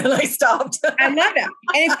bitch, and then I stopped. I love that.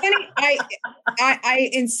 And it's funny. I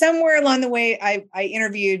in somewhere along the way, I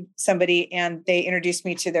interviewed somebody and they introduced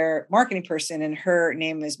me to their marketing person, and her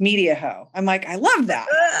name is Media Ho. I'm like, I love that.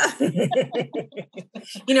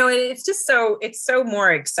 It's so more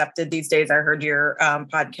accepted these days. I heard your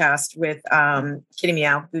podcast with Kitty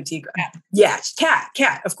Meow Boutique. Yeah,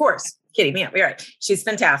 Cat, of course. Kitty Meow. You're right. She's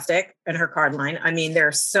fantastic. And her card line. I mean, there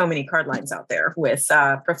are so many card lines out there with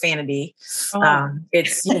profanity.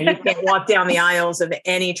 It's, you can't walk down the aisles of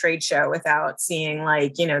any trade show without seeing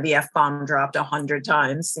the F-bomb dropped 100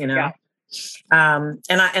 times, Yeah. And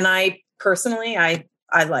I personally, I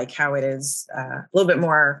like how it is a little bit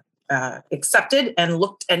more accepted and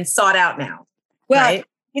looked and sought out now. Well, right?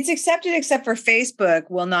 It's accepted, except for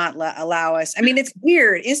Facebook will not allow us. I mean, it's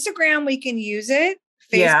weird. Instagram, we can use it.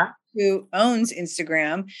 Facebook, who owns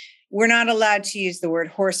Instagram, we're not allowed to use the word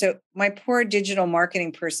whore. So my poor digital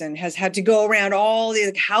marketing person has had to go around all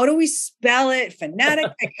the, how do we spell it?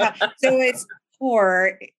 Phonetic. So it's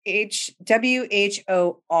whore,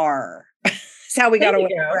 WHOR. That's how we got away.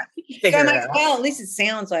 So I'm like, well, at least it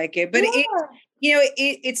sounds like it. But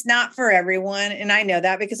it's not for everyone. And I know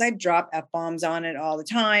that because I drop F-bombs on it all the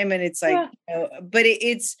time. And it's like, but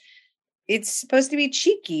it's supposed to be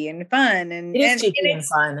cheeky and fun. And it is cheeky and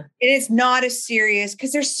fun. It is not as serious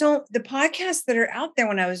because there's the podcasts that are out there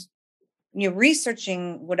when I was,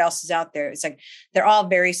 researching what else is out there. It's like, they're all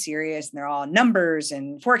very serious and they're all numbers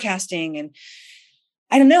and forecasting. And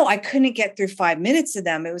I don't know, I couldn't get through 5 minutes of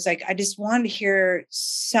them. It was like, I just wanted to hear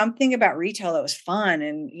something about retail that was fun.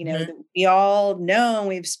 And, we all know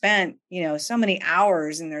we've spent, so many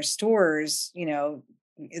hours in their stores,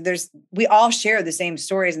 we all share the same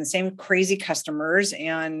stories and the same crazy customers.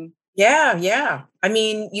 And yeah. I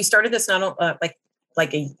mean, you started this not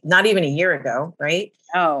not even a year ago, right?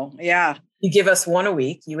 Oh, yeah. You give us one a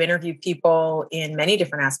week. You interview people in many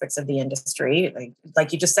different aspects of the industry,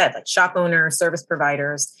 like you just said, like shop owners, service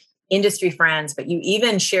providers, industry friends, but you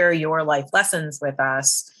even share your life lessons with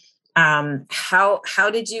us. How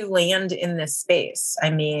did you land in this space? I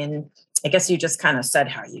mean, I guess you just kind of said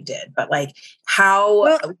how you did, but how?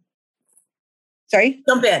 Well, sorry,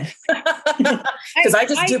 jump in because I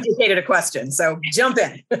just duplicated a question. So jump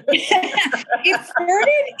in. It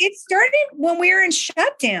started when we were in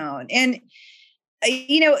shutdown, and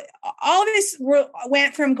all of this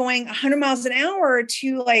went from going 100 miles an hour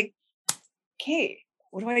to like, okay,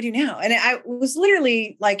 what do I do now? And I was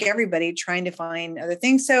literally like everybody trying to find other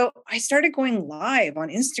things. So I started going live on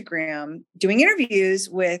Instagram, doing interviews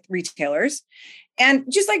with retailers and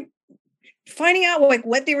just like finding out like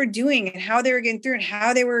what they were doing and how they were getting through and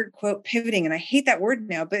how they were, quote, pivoting. And I hate that word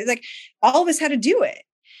now, but like all of us had to do it.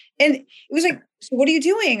 And it was like, so what are you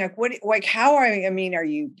doing? How are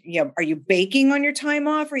you baking on your time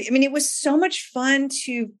off? It was so much fun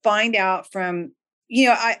to find out from,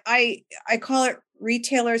 I call it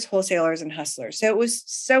retailers, wholesalers, and hustlers. So it was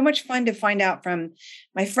so much fun to find out from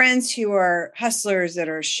my friends who are hustlers that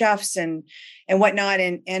are chefs and whatnot.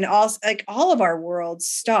 And also like all of our worlds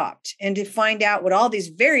stopped, and to find out what all these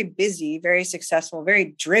very busy, very successful,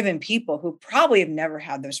 very driven people who probably have never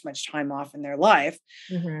had this much time off in their life.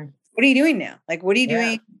 Mm-hmm. What are you doing now? Like, what are you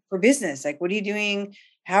doing for business? Like, what are you doing?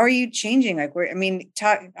 How are you changing? Like,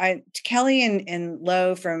 Kelly and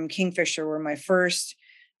Lo from Kingfisher were my first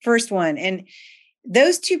one. And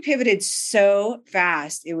those two pivoted so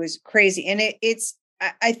fast. It was crazy. And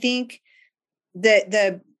I think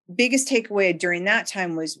the biggest takeaway during that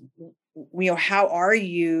time was, how are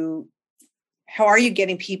you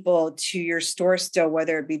getting people to your store still,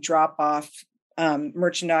 whether it be drop off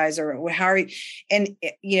merchandise or how are you, and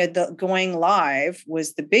the going live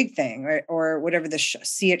was the big thing, right? Or whatever the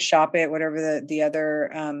see it, shop it, whatever the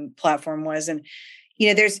other platform was. And,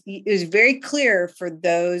 it was very clear for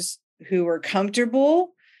those who were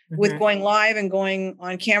comfortable with going live and going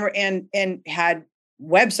on camera and had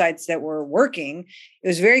websites that were working. It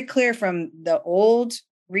was very clear from the old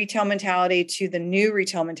retail mentality to the new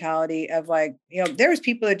retail mentality of like, there was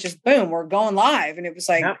people that just, boom, we're going live. And it was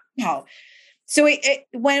like, wow. So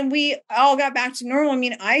when we all got back to normal,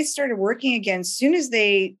 I started working again. As soon as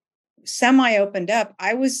they semi opened up,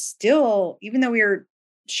 I was still, even though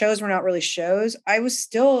shows were not really shows, I was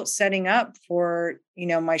still setting up for,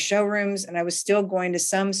 my showrooms. And I was still going to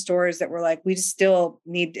some stores that were like, we still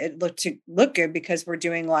need it look good because we're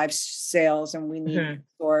doing live sales and we need a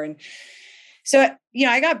store. And so,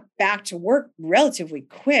 I got back to work relatively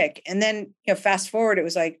quick. And then, fast forward, it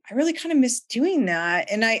was like, I really kind of missed doing that.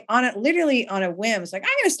 And literally on a whim, was like, I'm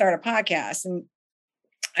going to start a podcast. And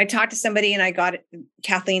I talked to somebody and I got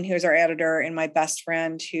Kathleen, who's our editor, and my best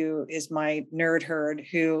friend, who is my nerd herd,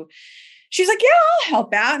 who she's like, yeah, I'll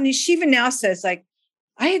help out. And she even now says, like,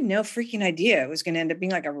 I had no freaking idea it was going to end up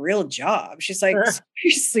being like a real job. She's like,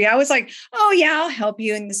 seriously. I was like, oh yeah, I'll help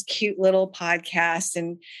you in this cute little podcast.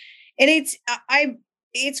 And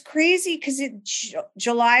it's crazy because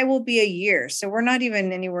July will be a year. So we're not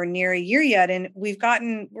even anywhere near a year yet. And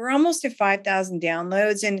we're almost at 5,000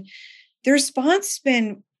 downloads, and the response has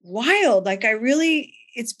been wild. Like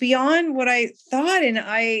it's beyond what I thought. And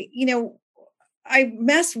I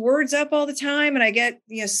mess words up all the time, and I get,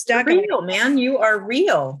 stuck. You're real, man. You are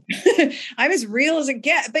real. I'm as real as it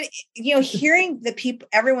gets. But, hearing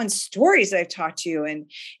everyone's stories that I've talked to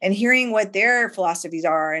and hearing what their philosophies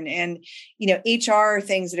are and HR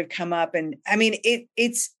things that have come up. And I mean,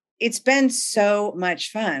 it's been so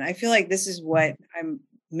much fun. I feel like this is what I'm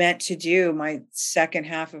meant to do my second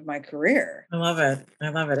half of my career. I love it.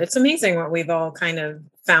 It's amazing what we've all kind of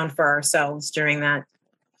found for ourselves during that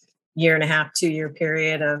 1.5, 2-year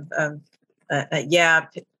period of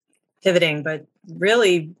pivoting, but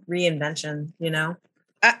really reinvention,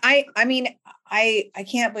 I mean, I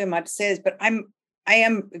can't believe I'm about to say this, but I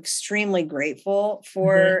am extremely grateful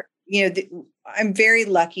for, I'm very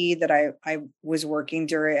lucky that I was working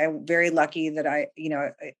I'm very lucky that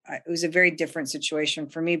it was a very different situation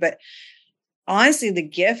for me, but honestly, the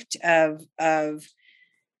gift of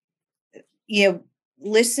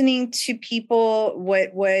listening to people,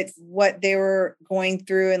 what they were going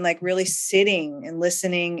through, and like really sitting and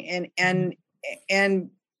listening and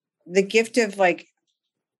the gift of like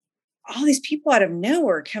all these people out of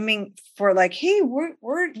nowhere coming for like, hey,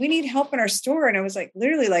 we need help in our store. And I was like,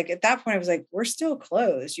 literally, like at that point I was like, we're still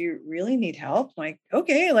closed. You really need help? I'm like,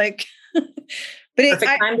 okay, like, but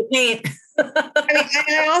perfect time to paint. I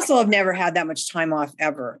mean, I also have never had that much time off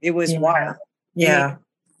ever. It was wild. Yeah.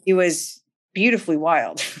 It was beautifully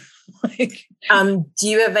wild. Like, do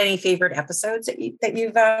you have any favorite episodes that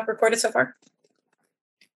you've recorded so far?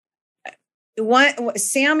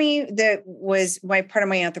 Sammy, that was part of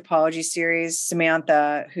my anthropology series.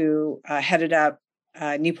 Samantha, who headed up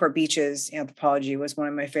Newport Beach's anthropology, was one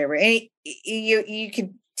of my favorite. And you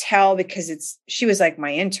could tell because she was like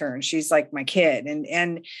my intern. She's like my kid,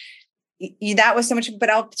 and that was so much. But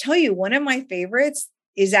I'll tell you, one of my favorites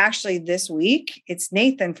is actually this week. It's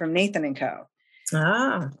Nathan from Nathan and Co.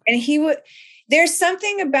 And there's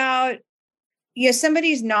something about,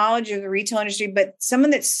 somebody's knowledge of the retail industry, but someone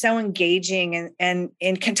that's so engaging and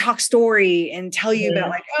can talk story and tell you about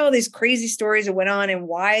like, oh, these crazy stories that went on and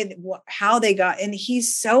how they got, and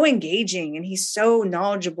he's so engaging and he's so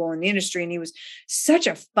knowledgeable in the industry. And he was such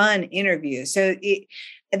a fun interview. So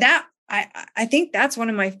I think that's one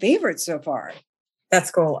of my favorites so far. That's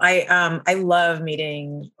cool. I love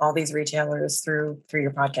meeting all these retailers through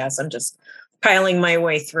your podcast. I'm just piling my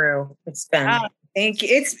way through. It's been thank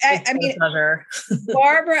you. I mean,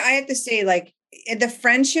 Barbara, I have to say, like the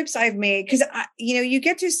friendships I've made, because you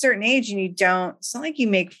get to a certain age and it's not like you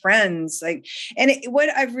make friends. Like, and what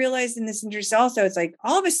I've realized in this industry also, it's like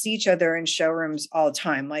all of us see each other in showrooms all the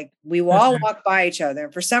time. Like we all walk by each other.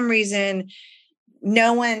 For some reason,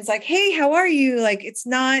 no one's like, hey, how are you? Like, it's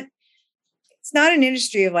not an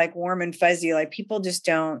industry of like warm and fuzzy. Like people just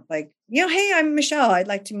don't like, hey, I'm Michelle. I'd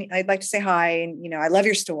like to say hi. And, I love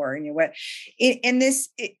your store and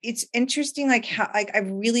it's interesting. Like how, like I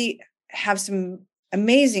really have some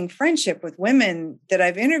amazing friendship with women that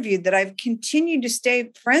I've interviewed that I've continued to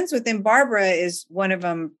stay friends with. And Barbara is one of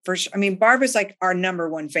them for sure. I mean, Barbara's like our number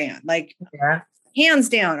one fan, like hands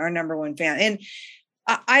down our number one fan. And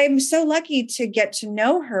I'm so lucky to get to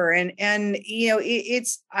know her. And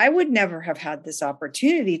I would never have had this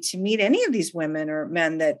opportunity to meet any of these women or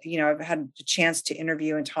men that, I've had a chance to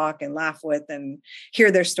interview and talk and laugh with and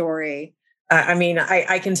hear their story. I mean,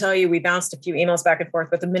 I can tell you, we bounced a few emails back and forth,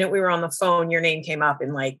 but the minute we were on the phone, your name came up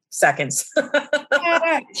in like seconds.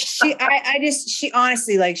 She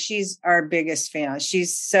honestly, like, she's our biggest fan.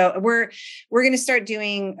 She's so, we're going to start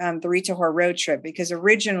doing the Retail Whore Road Trip, because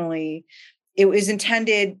originally it was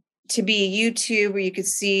intended to be YouTube where you could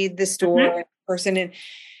see the store in person. And,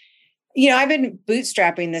 I've been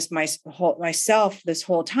bootstrapping this myself this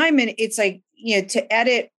whole time. And it's like, to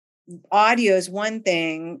edit audio is one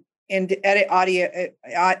thing, and to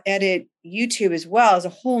edit YouTube as well is a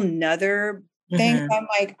whole nother thing. So I'm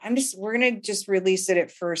like, we're going to just release it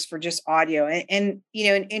at first for just audio. And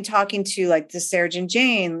in talking to like the Sarah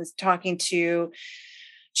Jane, talking to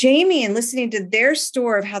Jamie and listening to their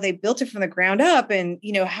story of how they built it from the ground up and,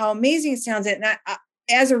 how amazing it sounds.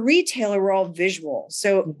 as a retailer, we're all visual.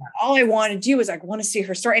 So all I want to do is like, want to see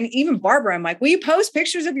her store. And even Barbara, I'm like, will you post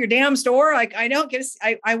pictures of your damn store? Like, I don't get,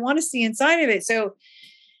 I want to see inside of it. So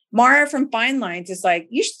Mara from Fine Lines is like,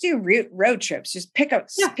 you should do road trips. Just pick a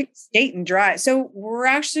state and drive. So we're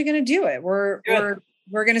actually going to do it. We're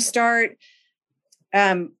going to start.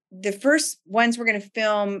 The first ones we're going to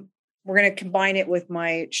film, we're going to combine it with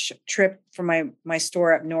my trip for my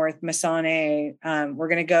store up north, Masane. We're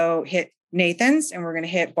going to go hit Nathan's and we're going to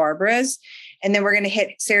hit Barbara's. And then we're going to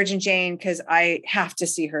hit Sarah Jane because I have to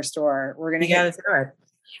see her store. We're going to hit.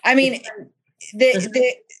 I mean,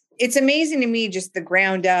 it's amazing to me, just the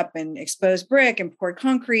ground up and exposed brick and poured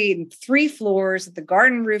concrete and 3 floors at the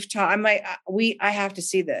garden rooftop. I'm like, I have to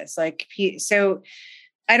see this. Like, so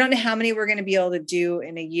I don't know how many we're going to be able to do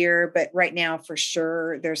in a year, but right now for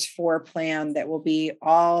sure, there's 4 planned that will be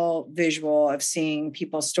all visual of seeing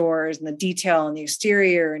people's stores and the detail and the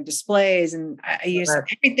exterior and displays. And I use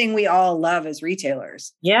everything we all love as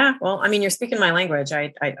retailers. Yeah. Well, I mean, you're speaking my language.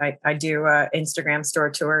 I do Instagram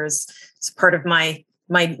store tours. It's part of my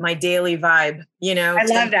daily vibe, you know. I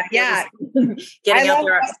love that. Yeah. Getting out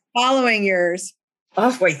there. Following yours.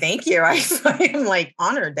 Oh, wait, thank you. I am like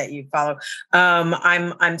honored that you follow.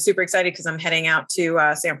 I'm super excited because I'm heading out to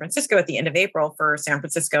San Francisco at the end of April for San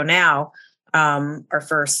Francisco Now, our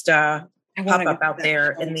first pop up out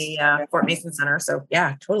there in the Fort Mason Center. So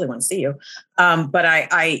yeah, totally want to see you. But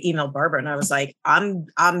I emailed Barbara and I was like, I'm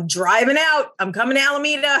driving out. I'm coming to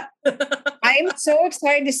Alameda. I'm so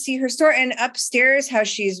excited to see her store, and upstairs, how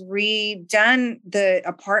she's redone the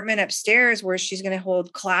apartment upstairs where she's going to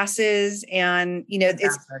hold classes, and, you know,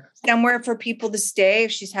 it's somewhere for people to stay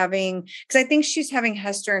if she's having, because I think she's having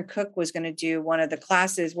Hester and Cook was going to do one of the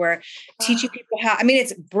classes where teaching people how, I mean,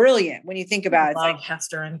 it's brilliant when you think about it. It's like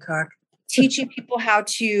Hester and Cook. Teaching people how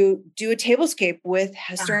to do a tablescape with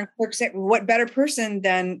Hester and Cook. What better person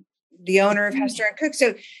than the owner of Hester and Cook?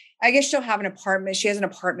 So I guess she'll have an apartment. She has an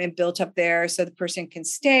apartment built up there so the person can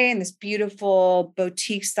stay in this beautiful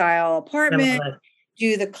boutique style apartment,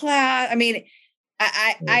 do the class. I mean,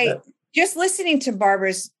 I just listening to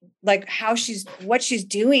Barbara's, like what she's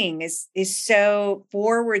doing is so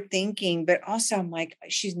forward thinking, but also I'm like,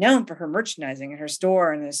 she's known for her merchandising in her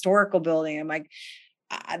store and the historical building. I'm like,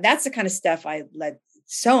 that's the kind of stuff I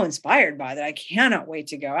so inspired by that I cannot wait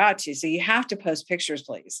to go out to. So you have to post pictures,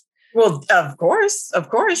 please. Well, of course.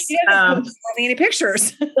 Any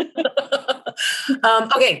pictures?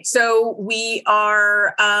 Okay, so we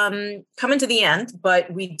are coming to the end, but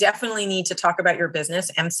we definitely need to talk about your business,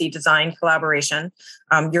 MC Design Collaboration.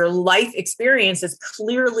 Your life experience has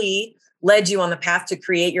clearly led you on the path to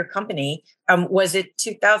create your company. Was it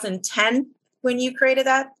 2010 when you created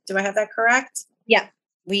that? Do I have that correct? Yeah.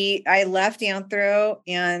 I left Anthro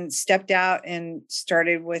and stepped out and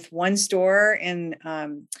started with one store, and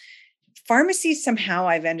pharmacies. Somehow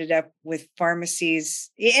I've ended up with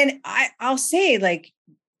pharmacies. And I'll say, like,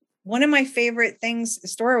 one of my favorite things,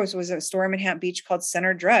 was a store in Manhattan Beach called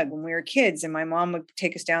Center Drug when we were kids. And my mom would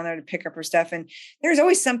take us down there to pick up her stuff. And there's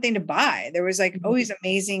always something to buy. There was like always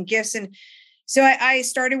amazing gifts. And so I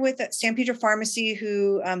started with San Pedro Pharmacy,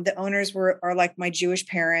 who the owners are like my Jewish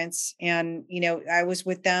parents. And, you know, I was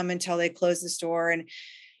with them until they closed the store.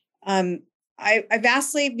 And I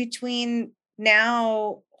vacillate between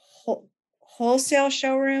now wholesale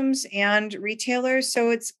showrooms and retailers.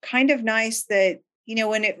 So it's kind of nice that, you know,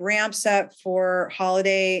 when it ramps up for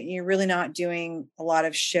holiday, you're really not doing a lot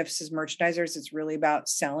of shifts as merchandisers. It's really about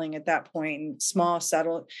selling at that point, and small,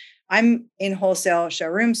 subtle. I'm in wholesale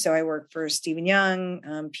showrooms. So I work for Stephen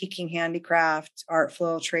Young, Peking Handicraft, Art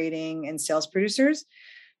Flow Trading, and sales producers.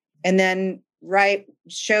 And then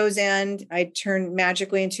show's end, I turned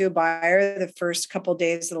magically into a buyer the first couple of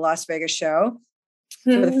days of the Las Vegas show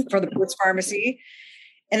for the Boots Pharmacy.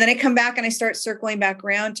 And then I come back and I start circling back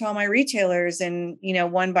around to all my retailers, and, you know,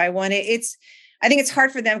 one by one, I think it's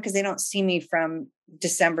hard for them because they don't see me from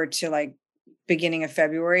December to like beginning of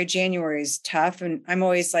February. January is tough. And I'm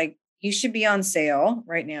always like, you should be on sale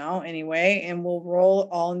right now anyway, and we'll roll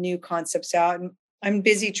all new concepts out. And I'm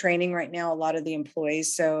busy training right now a lot of the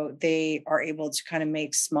employees, so they are able to kind of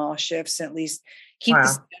make small shifts, at least keep the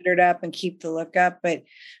standard up and keep the look up. But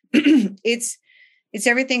it's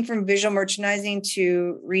everything from visual merchandising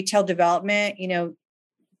to retail development, you know,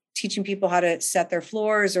 teaching people how to set their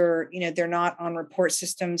floors, or, you know, they're not on report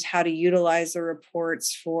systems, how to utilize the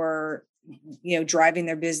reports for, you know, driving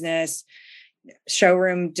their business,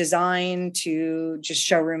 showroom design to just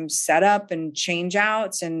showroom setup and change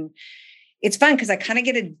outs. And it's fun because I kind of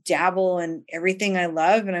get to dabble in everything I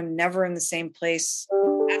love, and I'm never in the same place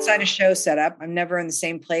outside of show setup. I'm never in the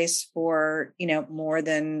same place for, you know, more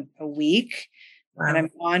than a week. Wow. And I'm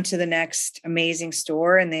on to the next amazing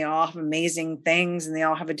store, and they all have amazing things, and they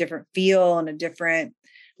all have a different feel and a different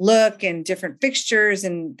look and different fixtures.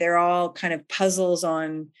 And they're all kind of puzzles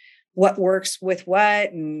on what works with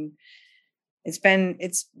what. And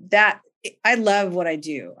I love what I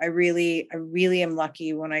do. I really am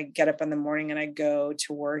lucky when I get up in the morning and I go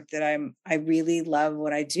to work that I really love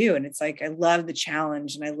what I do. And it's like, I love the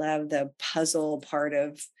challenge and I love the puzzle part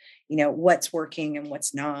of, what's working and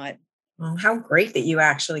what's not. Well, how great that you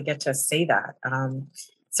actually get to say that.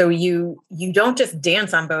 So you don't just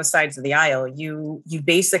dance on both sides of the aisle. You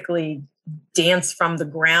basically dance from the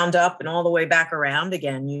ground up and all the way back around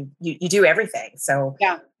again. You do everything. So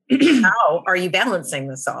yeah. How are you balancing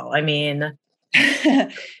this all? I mean,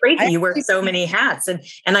 crazy. You wear so many hats, and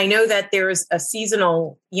I know that there's a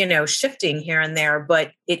seasonal, shifting here and there,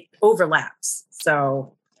 but it overlaps.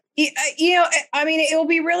 So, I mean, it will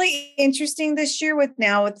be really interesting this year with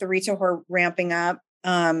the retail horror ramping up.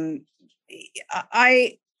 I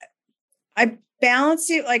balance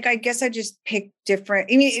it. Like, I guess I just pick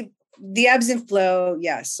different. I mean, the ebbs and flow.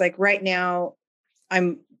 Yes, like right now,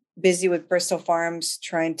 I'm busy with Bristol Farms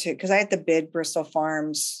because I have to bid Bristol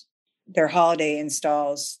Farms their holiday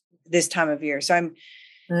installs this time of year. So I'm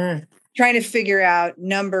trying to figure out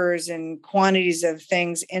numbers and quantities of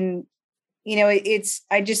things. And,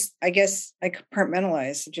 I guess I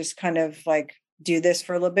compartmentalize, just kind of like do this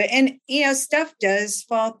for a little bit. And, stuff does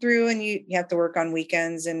fall through and you have to work on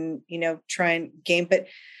weekends and, try and game, but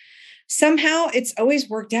somehow it's always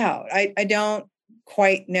worked out. I don't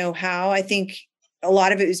quite know how. I think a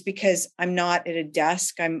lot of it is because I'm not at a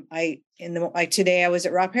desk. Today I was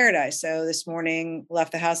at Raw Paradise. So this morning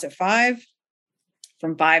left the house at 5,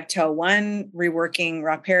 from 5 till 1, reworking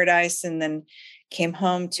Raw Paradise, and then came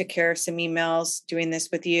home, took care of some emails, doing this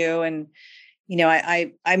with you. And,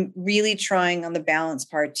 I'm really trying on the balance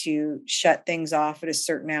part to shut things off at a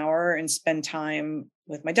certain hour and spend time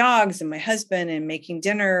with my dogs and my husband and making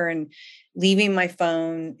dinner and leaving my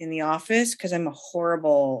phone in the office, because I'm a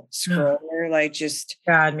horrible scroller, like just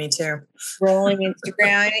God, me too. Scrolling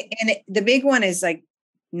Instagram. And the big one is like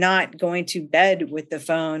not going to bed with the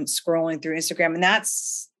phone, scrolling through Instagram. And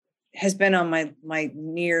has been on my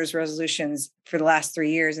New Year's resolutions for the last 3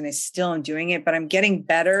 years. And I still am doing it, but I'm getting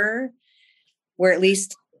better where at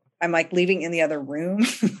least I'm like leaving in the other room.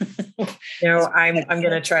 I'm going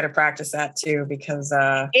to try to practice that too, because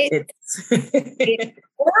it's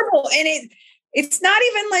horrible. And it's not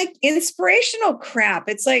even like inspirational crap.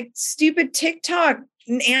 It's like stupid TikTok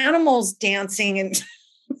and animals dancing. And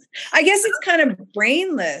I guess it's kind of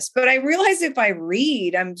brainless, but I realize if I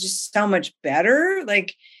read, I'm just so much better.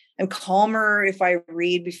 Like I'm calmer if I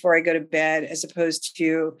read before I go to bed, as opposed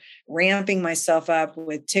to ramping myself up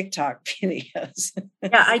with TikTok videos.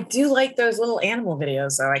 Yeah, I do like those little animal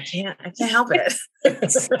videos, though. I can't help it.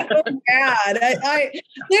 It's so bad. I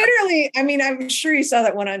literally, I mean, I'm sure you saw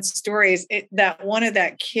that one on stories. That one of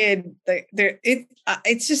that kid,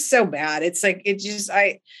 it's just so bad. It's like,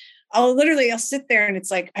 I'll sit there and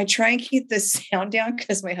it's like, I try and keep the sound down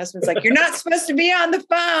because my husband's like, you're not supposed to be on the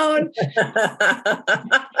phone.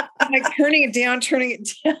 I'm like turning it down.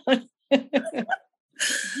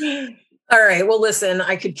 All right. Well, listen,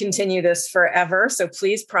 I could continue this forever. So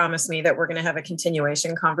please promise me that we're going to have a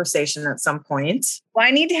continuation conversation at some point. Well,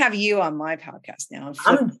 I need to have you on my podcast now.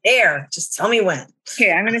 I'm there. Just tell me when.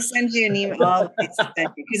 Okay. I'm going to send you an email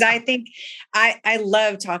because I think I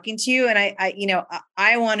love talking to you. And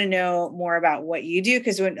I want to know more about what you do.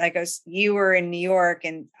 Because you were in New York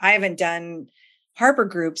and I haven't done Harper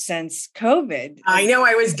Group since COVID. I know.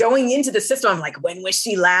 I was going into the system. I'm like, when was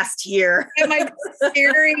she last here? Am I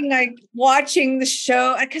staring, like watching the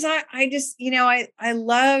show? Because I just, I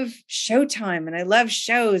love Showtime and I love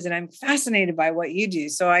shows and I'm fascinated by what you do.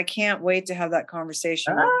 So I can't wait to have that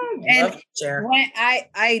conversation.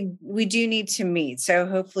 We do need to meet. So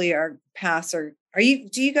hopefully our paths do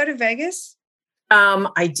you go to Vegas?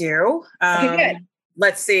 I do. Okay, good.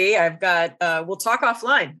 Let's see. I've got, we'll talk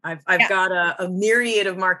offline. I've got a myriad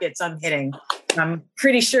of markets I'm hitting. I'm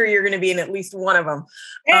pretty sure you're going to be in at least one of them.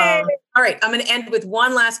 Hey. All right. I'm going to end with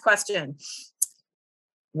one last question.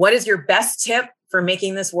 What is your best tip for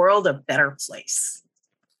making this world a better place?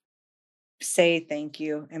 Say thank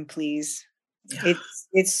you and please. Yeah.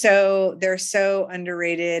 They're so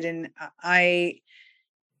underrated. And I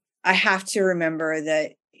have to remember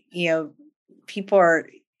that, people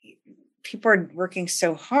are working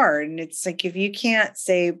so hard. And it's like, if you can't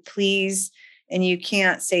say please and you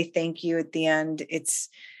can't say thank you at the end, it's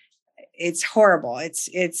horrible. It's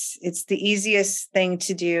the easiest thing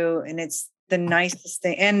to do. And it's the nicest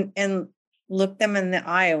thing. And look them in the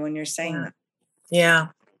eye when you're saying that. Yeah.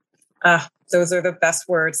 Those are the best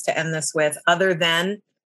words to end this with, other than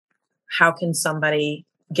how can somebody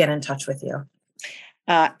get in touch with you?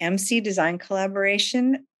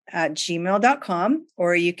 mcdesigncollaboration@gmail.com,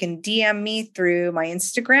 or you can DM me through my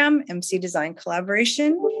Instagram, MC Design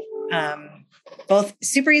Collaboration. Both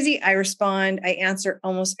super easy. I respond. I answer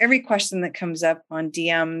almost every question that comes up on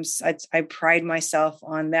DMs. I pride myself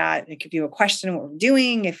on that. If you have a question of what we're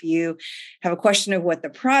doing, if you have a question of what the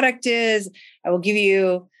product is, I will give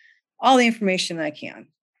you all the information I can.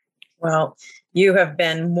 Well, you have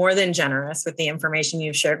been more than generous with the information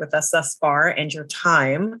you've shared with us thus far and your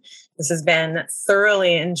time. This has been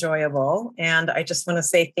thoroughly enjoyable. And I just want to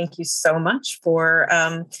say thank you so much for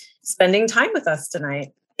spending time with us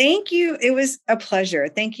tonight. Thank you. It was a pleasure.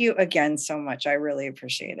 Thank you again so much. I really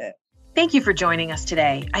appreciate it. Thank you for joining us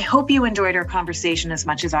today. I hope you enjoyed our conversation as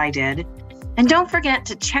much as I did. And don't forget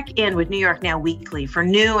to check in with New York Now Weekly for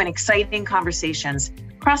new and exciting conversations,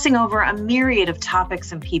 crossing over a myriad of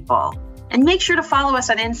topics and people. And make sure to follow us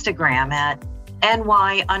on Instagram at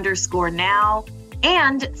NY_now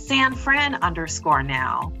and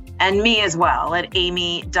SanFran_now. And me as well at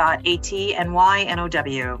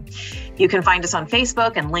amy.atnynow. You can find us on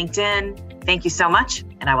Facebook and LinkedIn. Thank you so much,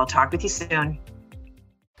 and I will talk with you soon.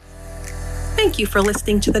 Thank you for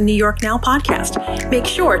listening to the New York Now podcast. Make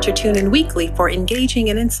sure to tune in weekly for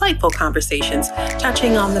engaging and insightful conversations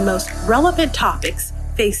touching on the most relevant topics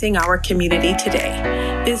facing our community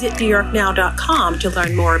today. Visit NewYorkNow.com to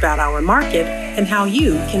learn more about our market and how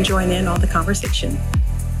you can join in on the conversation.